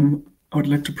method I would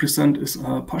like to present is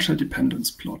a partial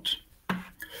dependence plot.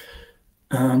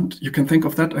 And you can think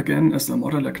of that again as a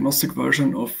model agnostic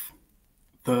version of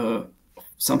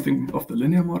something of the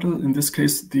linear model, in this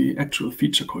case, the actual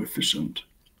feature coefficient.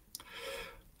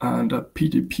 And a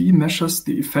PDP measures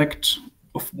the effect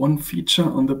of one feature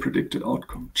on the predicted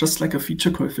outcome, just like a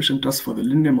feature coefficient does for the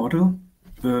linear model,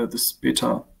 this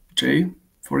beta j,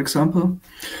 for example.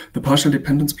 The partial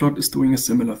dependence plot is doing a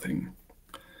similar thing.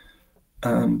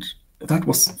 And that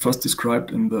was first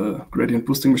described in the gradient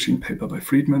boosting machine paper by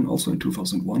Friedman, also in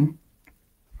 2001.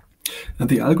 And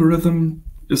the algorithm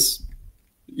is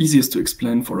easiest to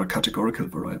explain for a categorical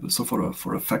variable, so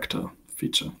for a factor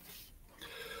feature.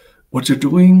 What you're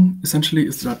doing essentially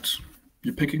is that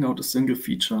you're picking out a single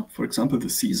feature, for example, the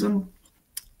season,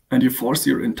 and you force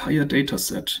your entire data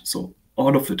set, so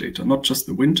all of the data, not just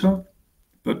the winter,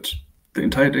 but the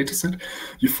entire data set,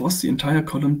 you force the entire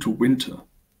column to winter.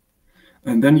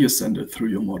 And then you send it through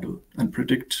your model and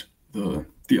predict the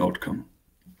outcome.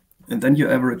 And then you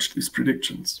average these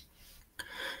predictions.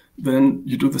 Then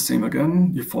you do the same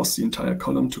again. You force the entire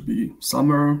column to be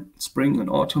summer, spring, and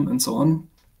autumn, and so on.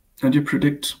 And you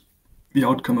predict the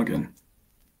outcome again.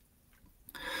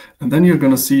 And then you're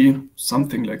going to see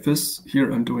something like this.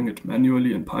 Here I'm doing it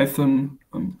manually in Python.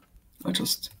 I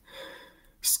just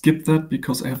skip that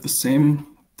because I have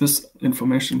this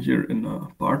information here in a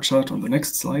bar chart on the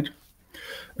next slide.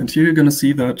 And here you're going to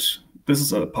see that this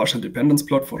is a partial dependence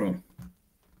plot for a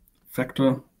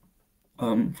factor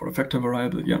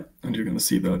variable. Yeah, and you're going to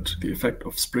see that the effect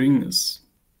of spring is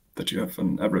that you have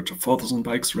an average of 4,000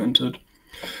 bikes rented.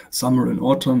 Summer and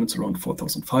autumn, it's around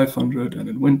 4,500, and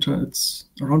in winter, it's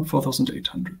around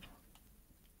 4,800.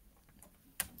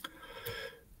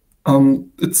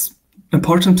 It's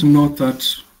important to note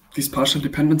that these partial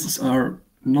dependencies are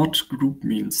not group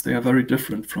means. They are very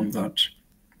different from that.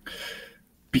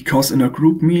 Because in a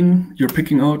group mean, you're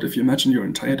picking out, if you imagine your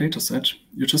entire data set,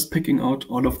 you're just picking out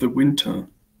all of the winter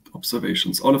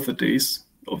observations, all of the days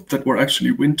that were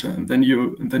actually winter, and then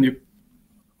you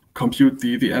compute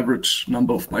the average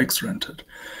number of bikes rented.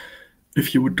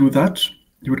 If you would do that,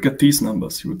 you would get these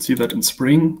numbers. You would see that in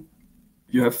spring,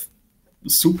 you have a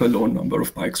super low number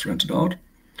of bikes rented out.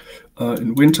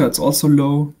 In winter, it's also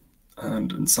low,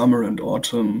 and in summer and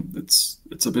autumn,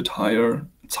 it's a bit higher.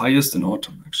 It's highest in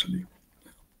autumn, actually.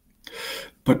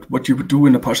 But what you would do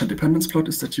in a partial dependence plot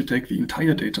is that you take the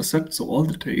entire data set, so all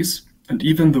the days, and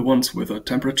even the ones with a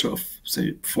temperature of,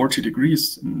 say, 40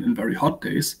 degrees in very hot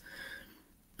days,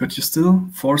 but you still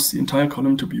force the entire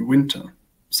column to be winter.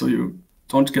 So you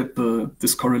don't get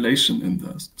this correlation in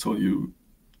there. So you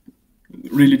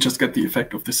really just get the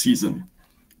effect of the season.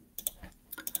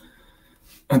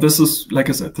 And this is, like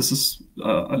I said, this is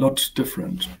a lot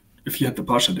different. If you had the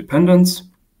partial dependence,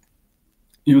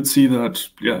 you would see that,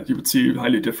 yeah, you would see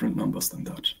highly different numbers than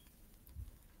that.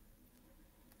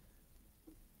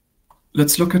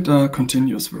 Let's look at a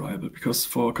continuous variable, because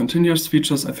for continuous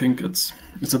features, I think it's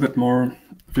a bit more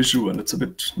visual. It's a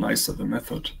bit nicer, the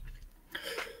method.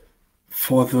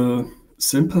 For the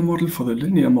simple model, for the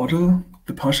linear model,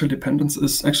 the partial dependence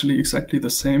is actually exactly the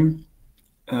same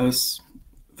as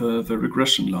the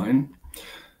regression line.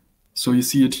 So you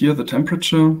see it here, the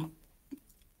temperature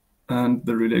and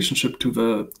the relationship to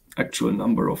the actual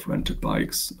number of rented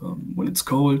bikes. When it's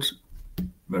cold,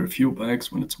 very few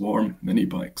bikes. When it's warm, many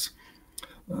bikes.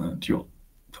 And you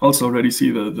also already see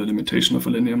the limitation of a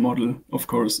linear model. Of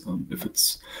course, if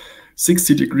it's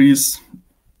 60 degrees,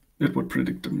 it would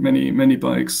predict many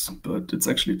bikes, but it's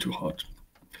actually too hot.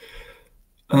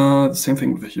 The same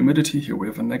thing with the humidity. Here we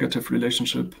have a negative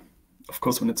relationship. Of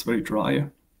course, when it's very dry,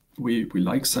 we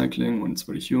like cycling. When it's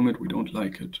very humid, we don't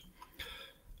like it.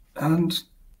 And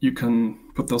you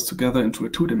can put those together into a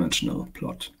two-dimensional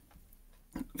plot.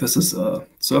 This is a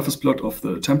surface plot of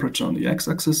the temperature on the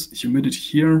x-axis, humidity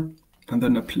here, and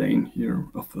then a plane here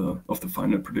of the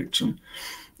final prediction.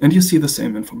 And you see the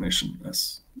same information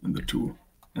as in the two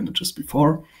images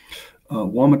before.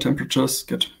 Warmer temperatures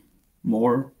get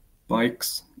more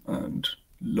bikes, and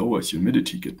lower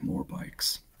humidity get more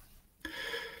bikes.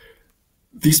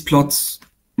 These plots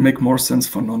make more sense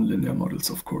for nonlinear models,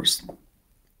 of course.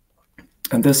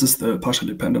 And this is the partial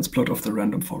dependence plot of the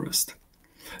random forest.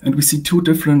 And we see two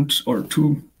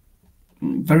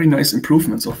very nice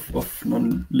improvements of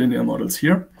nonlinear models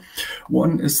here.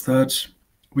 One is that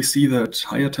we see that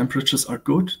higher temperatures are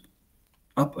good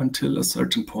up until a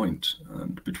certain point.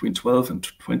 And between 12 and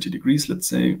 20 degrees, let's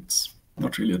say, it's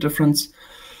not really a difference.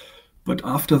 But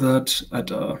after that,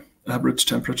 at an average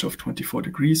temperature of 24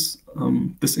 degrees,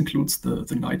 this includes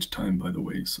the night time, by the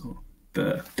way. So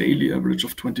the daily average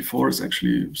of 24 is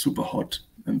actually super hot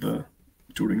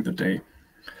during the day.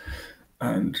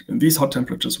 And in these hot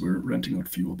temperatures, we're renting out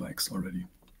fewer bikes already.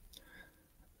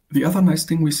 The other nice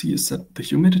thing we see is that the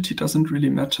humidity doesn't really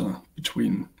matter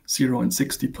between 0 and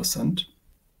 60%.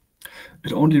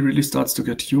 It only really starts to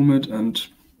get humid and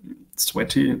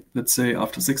sweaty, let's say,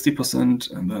 after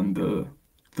 60%, and then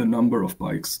the number of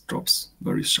bikes drops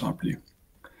very sharply.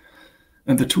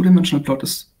 And the two-dimensional plot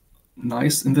is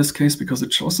nice in this case because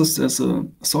it shows us there's a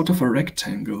sort of a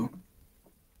rectangle,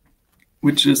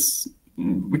 which is,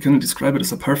 we can describe it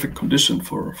as a perfect condition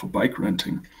for bike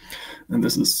renting. And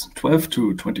this is 12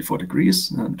 to 24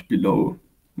 degrees and below,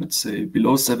 let's say,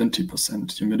 below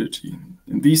 70% humidity.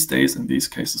 In these days, in these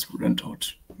cases, we rent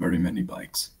out very many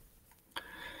bikes.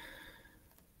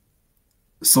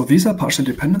 So these are partial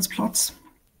dependence plots.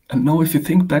 And now if you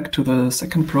think back to the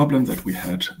second problem that we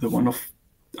had, the one of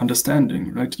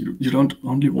understanding, right? You don't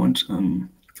only want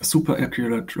a super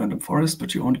accurate random forest,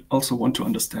 but you also want to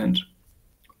understand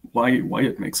why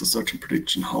it makes a certain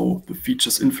prediction, how the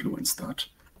features influence that.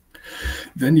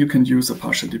 Then you can use a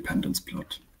partial dependence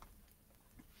plot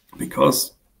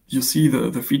because you see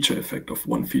the feature effect of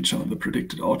one feature on the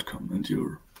predicted outcome, and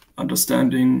you're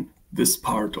understanding this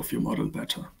part of your model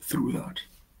better through that.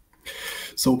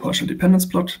 So partial dependence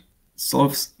plot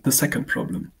solves the second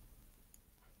problem.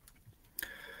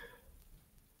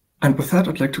 And with that,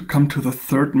 I'd like to come to the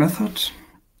third method,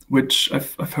 which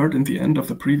I've heard in the end of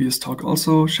the previous talk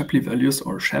also, Shapley values,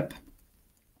 or SHAP.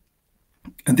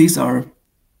 And these are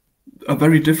a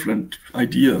very different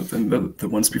idea than the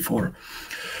ones before.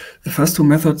 The first two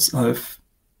methods I've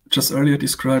just earlier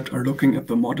described are looking at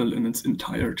the model in its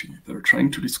entirety. They're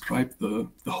trying to describe the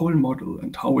whole model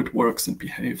and how it works and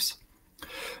behaves.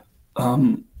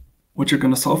 What you're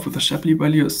going to solve with the Shapley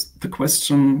value is the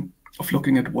question of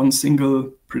looking at one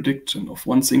single prediction of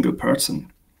one single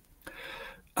person.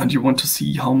 And you want to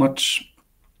see how much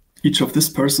each of this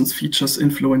person's features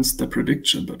influence the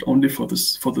prediction, but only for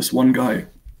this one guy.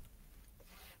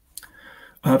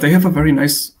 They have a very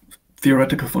nice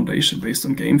theoretical foundation based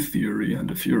on game theory.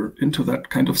 And if you're into that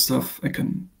kind of stuff, I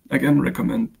can again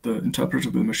recommend the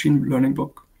Interpretable Machine Learning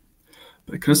book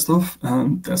by Christoph.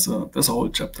 And there's a whole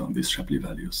chapter on these Shapley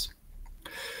values.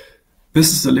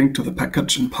 This is a link to the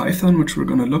package in Python, which we're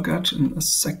going to look at in a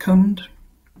second.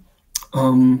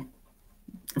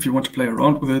 If you want to play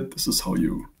around with it, this is how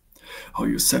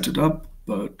you set it up.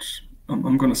 But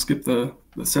I'm going to skip the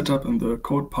setup and the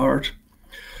code part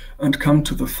and come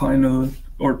to the final,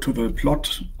 or to the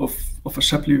plot of a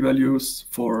Shapley values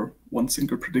for one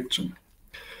single prediction.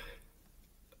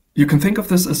 You can think of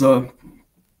this as a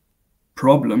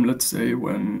problem, let's say,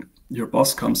 when your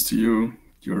boss comes to you,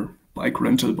 your bike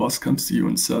rental boss comes to you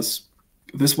and says,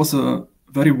 this was a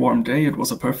very warm day, it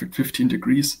was a perfect 15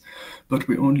 degrees, but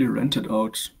we only rented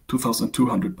out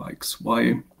 2,200 bikes.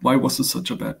 Why was this such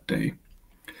a bad day?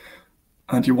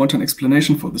 And you want an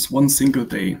explanation for this one single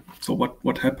day. So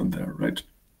what happened there, right?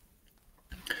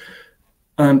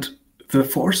 And the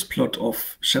force plot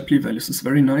of Shapley values is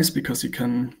very nice because you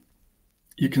can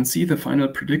see the final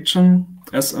prediction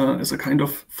as a kind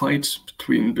of fight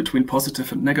between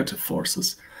positive and negative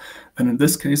forces. And in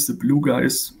this case, the blue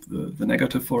guys, the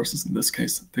negative forces in this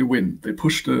case, they win. They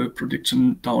push the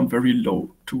prediction down very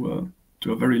low to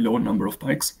a very low number of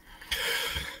bikes.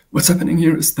 What's happening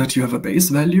here is that you have a base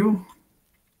value.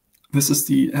 This is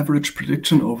the average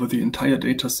prediction over the entire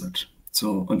data set.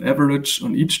 So on average,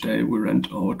 on each day, we rent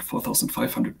out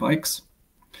 4,500 bikes.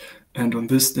 And on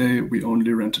this day, we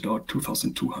only rented out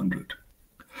 2,200.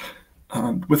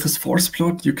 And with this force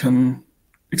plot, you can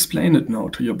explain it now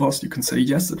to your boss. You can say,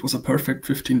 yes, it was a perfect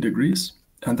 15 degrees.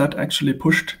 And that actually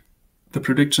pushed the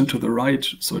prediction to the right.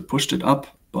 So it pushed it up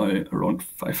by around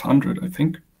 500, I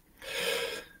think.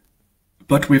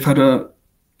 But we've had a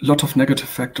lot of negative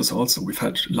factors also. We've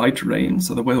had light rain.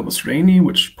 So the weather was rainy,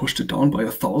 which pushed it down by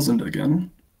 1,000 again.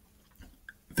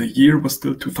 The year was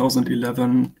still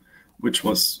 2011, which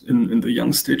was in the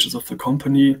young stages of the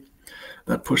company.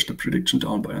 That pushed the prediction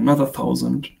down by another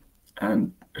 1,000.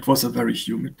 And it was a very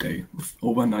humid day with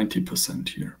over 90%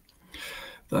 here.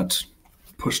 That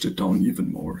pushed it down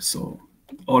even more. So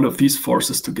all of these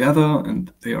forces together,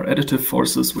 and they are additive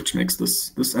forces, which makes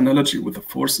this analogy with the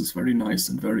forces very nice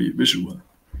and very visual.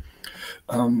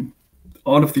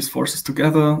 All of these forces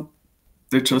together,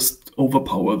 they just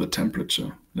overpower the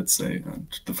temperature, let's say, and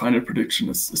the final prediction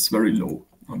is very low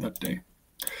on that day.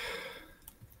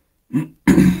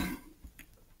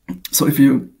 So if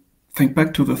you think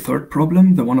back to the third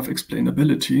problem, the one of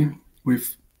explainability,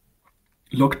 we've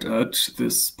looked at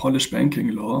this Polish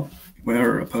banking law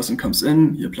where a person comes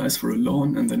in, he applies for a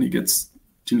loan, and then he gets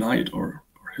denied or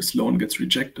his loan gets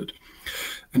rejected.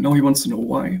 And now he wants to know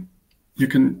why. You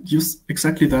can use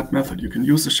exactly that method. You can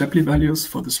use the Shapley values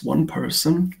for this one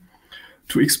person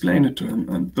to explain it to him.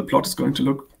 And the plot is going to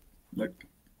look like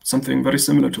something very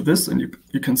similar to this. And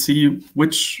you can see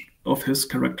which of his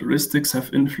characteristics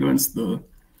have influenced the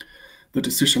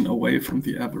decision away from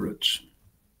the average.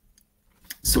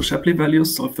 So Shapley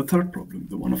values solve the third problem,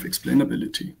 the one of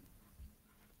explainability.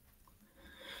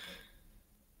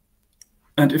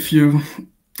 And if you're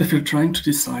trying to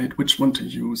decide which one to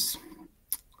use,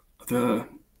 the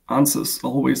answer is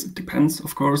always, it depends,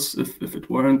 of course. If it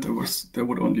weren't, there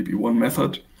would only be one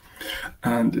method.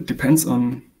 And it depends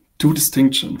on two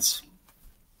distinctions.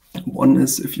 One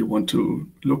is if you want to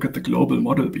look at the global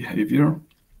model behavior.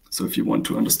 So if you want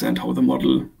to understand how the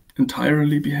model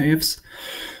entirely behaves,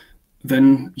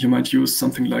 then you might use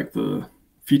something like the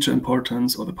feature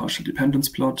importance or the partial dependence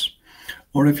plot.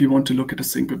 Or if you want to look at a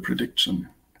single prediction,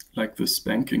 like this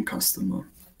banking customer,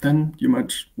 then you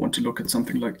might want to look at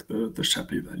something like the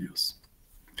Shapley values.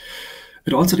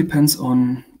 It also depends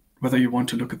on whether you want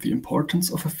to look at the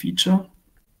importance of a feature.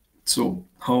 So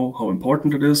how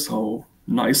important it is, how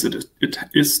nice it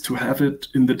is to have it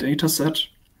in the data set.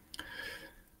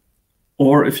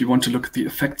 Or if you want to look at the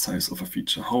effect size of a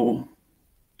feature, how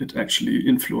it actually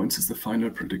influences the final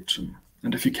prediction.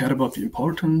 And if you care about the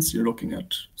importance, you're looking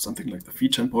at something like the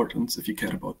feature importance. If you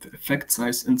care about the effect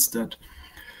size instead,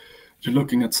 you're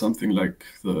looking at something like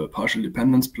the partial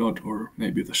dependence plot or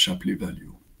maybe the Shapley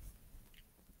value.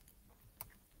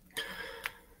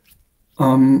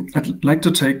 I'd like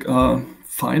to take a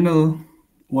final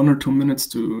 1 or 2 minutes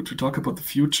to talk about the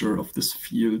future of this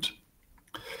field.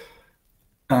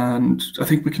 And I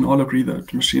think we can all agree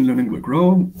that machine learning will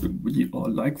grow. We all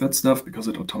like that stuff because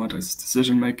it automatizes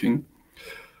decision making.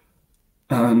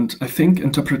 And I think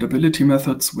interpretability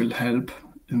methods will help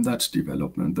in that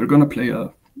development. They're going to play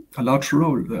a large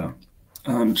role there.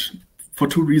 And for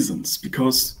two reasons.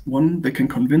 Because one, they can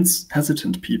convince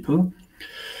hesitant people.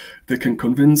 They can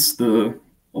convince the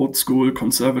old school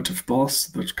conservative boss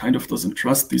that kind of doesn't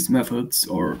trust these methods,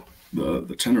 or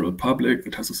the general public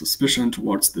that has a suspicion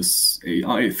towards this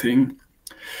AI thing.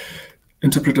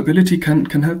 Interpretability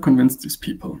can help convince these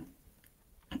people.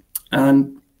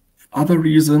 And other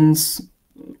reasons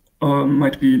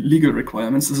might be legal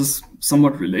requirements. This is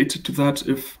somewhat related to that.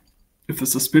 If the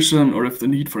suspicion or if the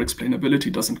need for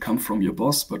explainability doesn't come from your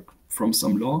boss, but from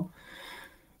some law,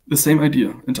 the same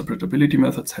idea. Interpretability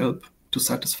methods help to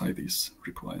satisfy these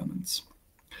requirements.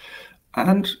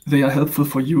 And they are helpful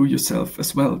for you yourself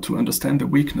as well to understand the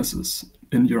weaknesses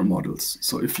in your models.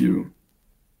 So if you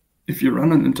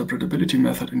run an interpretability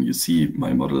method and you see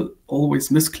my model always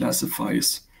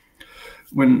misclassifies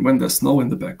when there's snow in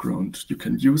the background, you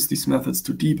can use these methods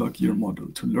to debug your model,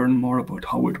 to learn more about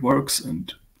how it works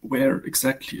and where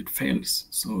exactly it fails.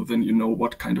 So then you know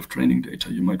what kind of training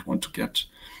data you might want to get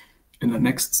in the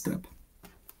next step.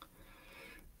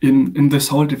 In this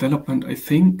whole development, I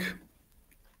think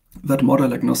that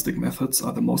model agnostic methods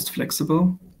are the most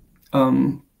flexible,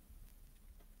 or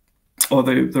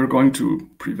they're going to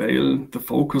prevail. The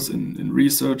focus in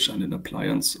research and in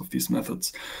appliance of these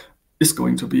methods is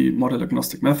going to be model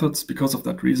agnostic methods because of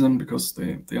that reason, because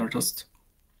they are just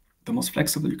the most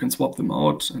flexible. You can swap them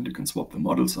out and you can swap the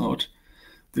models out.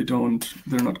 They're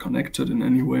not connected in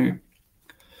any way.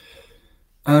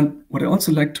 And what I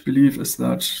also like to believe is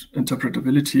that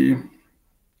interpretability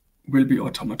will be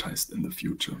automatized in the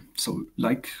future. So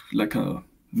like a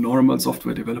normal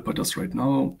software developer does right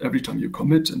now, every time you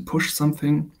commit and push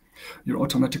something, you're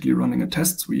automatically running a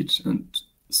test suite and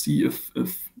see if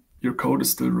your code is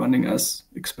still running as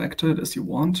expected, as you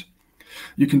want.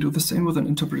 You can do the same with an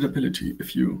interpretability.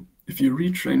 If you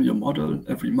retrain your model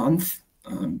every month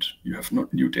and you have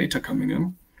new data coming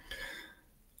in,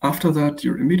 after that,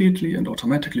 you're immediately and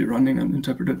automatically running an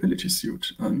interpretability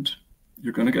suite, and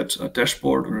you're going to get a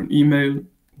dashboard or an email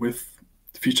with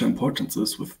feature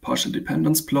importances, with partial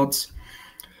dependence plots,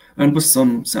 and with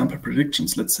some sample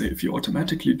predictions. Let's say if you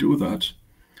automatically do that,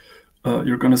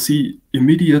 you're going to see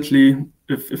immediately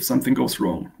if something goes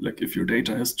wrong, like if your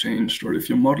data has changed or if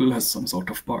your model has some sort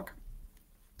of bug.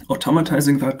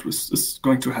 Automatizing that is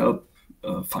going to help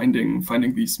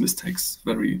finding these mistakes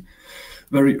very,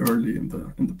 very early in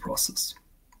the process.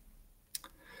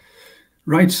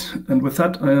 Right, and with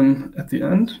that, I am at the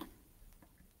end.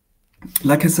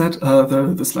 Like I said,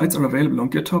 the slides are available on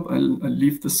GitHub. I'll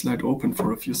leave this slide open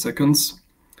for a few seconds.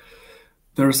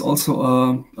 There is also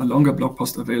a longer blog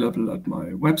post available at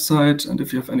my website, and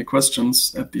if you have any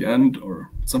questions at the end or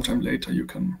sometime later, you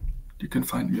can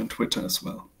find me on Twitter as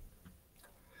well.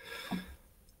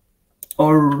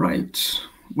 All right,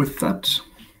 with that,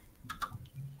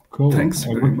 Cool. Thanks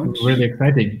very much. Really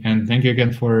exciting, and thank you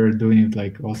again for doing it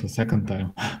like also second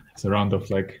time. It's a round of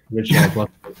like virtual.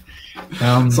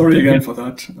 Sorry again for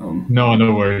that.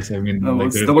 No worries. I mean,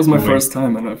 that was my first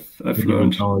time, and I've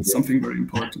learned something very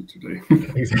important today.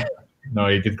 Exactly. No,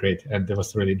 you did great, and it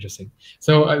was really interesting.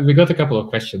 So we got a couple of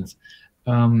questions.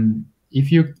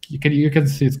 If you can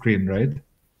see the screen, right?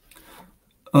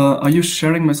 Are you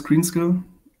sharing my screen still?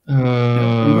 Yeah,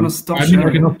 I'm gonna stop sharing.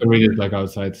 I can also read it like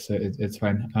outside, so it's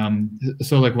fine.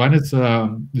 So like one is,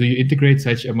 do you integrate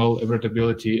such ML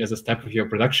interpretability as a step of your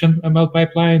production ML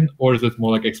pipeline, or is it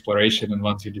more like exploration? And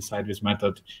once you decide this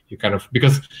method, you kind of,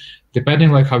 because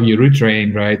depending like how you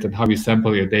retrain, right, and how you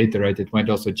sample your data, right, it might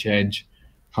also change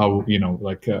how, you know,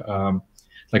 like a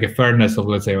fairness of,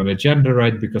 let's say, on a gender,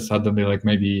 right, because suddenly like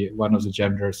maybe one of the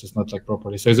genders is not like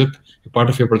properly. So is it a part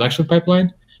of your production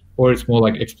pipeline, or it's more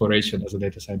like exploration as a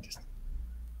data scientist?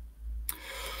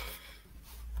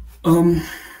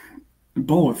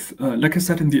 Both. Like I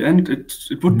said, in the end,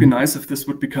 it would be nice if this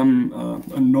would become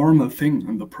a normal thing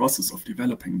in the process of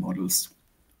developing models.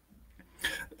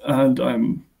 And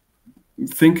I'm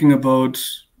thinking about,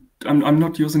 I'm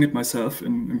not using it myself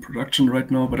in production right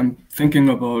now, but I'm thinking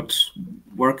about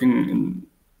working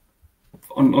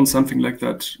on something like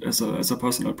that as a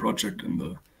personal project in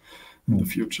the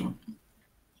future.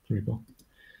 Pretty cool.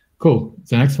 Cool.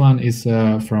 The next one is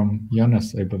from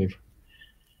Jonas, I believe.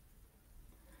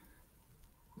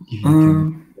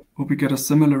 Will we get a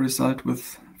similar result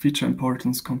with feature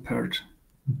importance compared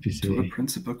to a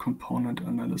principal component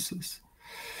analysis?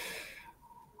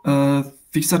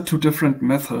 These are two different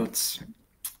methods.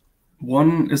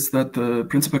 One is that the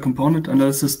principal component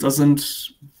analysis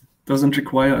doesn't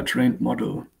require a trained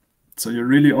model. So you're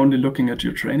really only looking at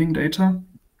your training data,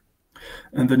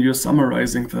 and then you're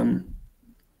summarizing them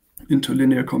into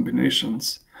linear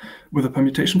combinations. With a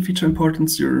permutation feature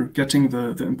importance, you're getting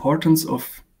the importance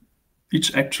of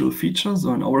each actual feature.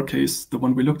 So in our case, the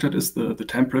one we looked at is the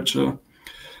temperature,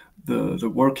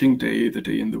 the working day, the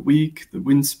day in the week, the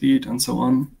wind speed, and so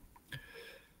on.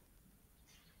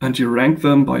 And you rank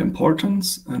them by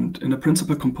importance. And in a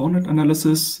principal component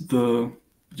analysis, you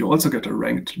also get a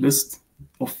ranked list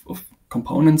of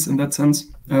components in that sense,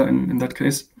 in that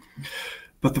case.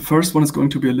 But the first one is going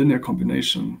to be a linear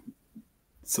combination.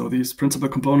 So these principal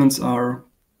components are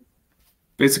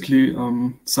basically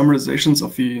summarizations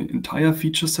of the entire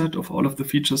feature set of all of the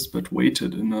features, but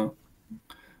weighted in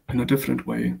a different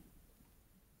way.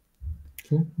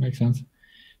 Cool, makes sense.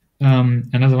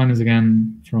 Another one is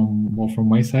again more from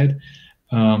my side.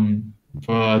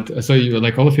 But so you,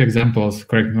 like all of your examples,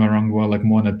 correct me if I'm wrong, were like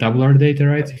more on a tabular data,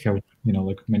 right? You have, you know,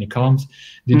 like many columns.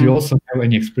 Did you also have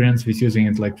any experience with using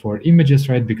it like for images,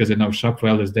 right? Because I know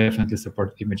Shopwell is definitely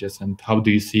support images. And how do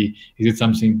you see, is it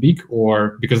something big,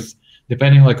 or because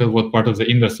depending like on what part of the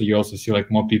industry, you also see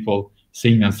like more people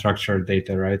seeing unstructured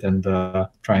data, right? And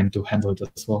trying to handle it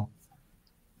as well.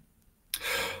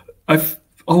 I've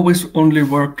always only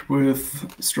worked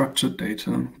with structured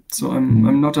data. So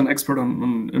I'm not an expert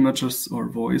on images or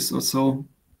voice or so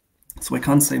I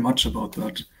can't say much about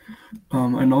that.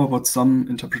 I know about some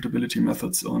interpretability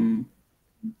methods on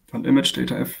image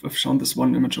data. I've shown this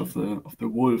one image of the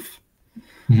wolf.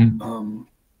 And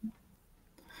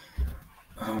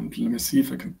let me see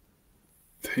if I can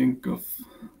think of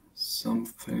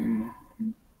something.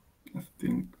 I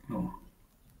think, no.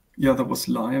 Yeah, that was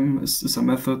Lime is a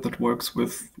method that works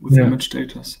with image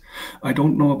data. I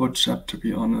don't know about chat, to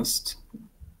be honest.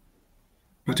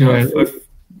 But yeah, I've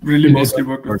really mostly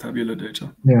worked with tabular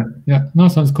data. Yeah. No,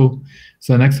 sounds cool.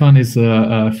 So next one is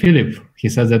Philip. He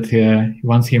says that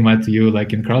once he met you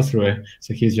like in Karlsruhe,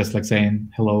 so he's just like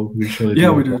saying hello. We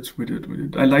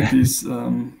did. I like these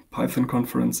Python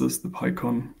conferences, the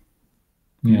PyCon.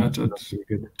 We met at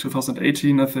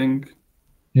 2018, I think.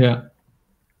 Yeah.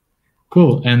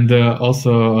 Cool, and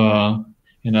also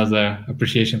another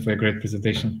appreciation for a great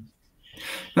presentation.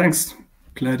 Thanks.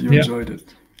 Glad you enjoyed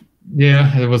it.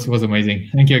 Yeah, it was amazing.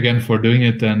 Thank you again for doing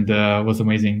it, and it was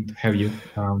amazing to have you.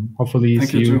 Hopefully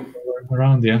see you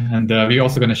around. Yeah, and we're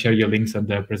also going to share your links and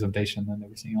the presentation and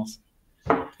everything else.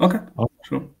 Okay,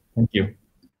 sure. Thank you.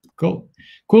 Cool.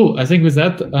 I think with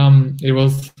that, it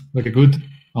was like a good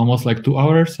almost like 2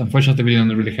 hours. Unfortunately, we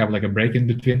didn't really have like a break in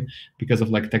between because of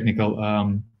like technical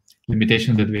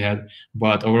limitations that we had.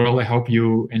 But overall, I hope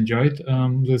you enjoyed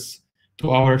this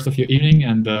 2 hours of your evening,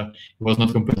 and it was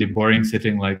not completely boring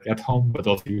sitting like at home, but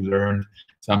also you learned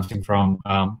something from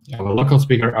our local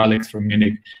speaker, Alex from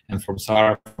Munich, and from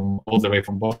Sara from all the way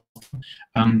from Boston.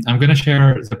 I'm going to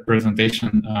share the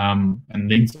presentation and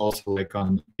links also like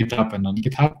on GitHub and on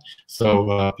GitHub.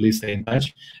 So please stay in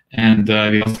touch. And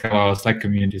we also have our Slack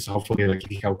community. So hopefully, like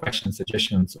if you have questions,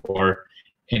 suggestions, or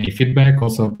any feedback,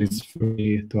 also please feel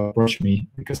free to approach me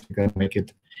because we're going to make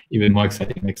it even more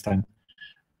exciting next time.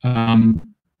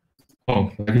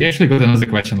 We actually got another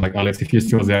question, like Alex, if you're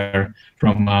still there,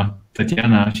 from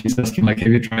Tatiana. She's asking, like,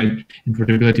 have you tried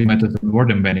interpretability method and word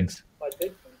embeddings?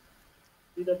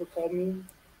 Wieder bekommen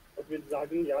und würde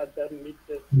sagen, ja, damit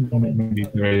Maybe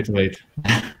very late.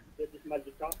 hätte ich mal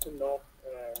gedacht und noch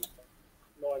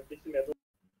ein bisschen mehr.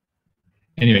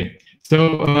 Anyway,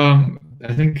 so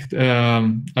I think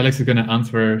Alex is going to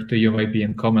answer to you maybe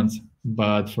in comments,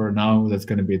 but for now, that's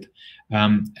going to be it.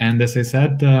 And as I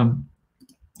said,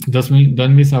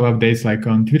 don't miss our updates like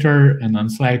on Twitter and on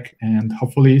Slack, and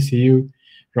hopefully see you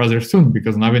rather soon,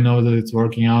 because now we know that it's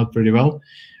working out pretty well.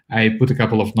 I put a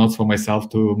couple of notes for myself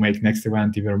to make next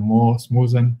event even more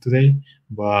smooth than today,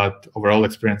 but overall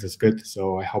experience is good,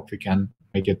 so I hope we can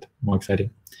make it more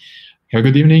exciting. Have a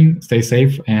good evening, stay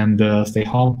safe, and stay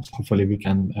home. Hopefully we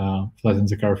can flatten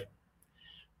the curve.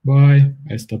 Bye.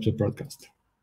 I stop the broadcast.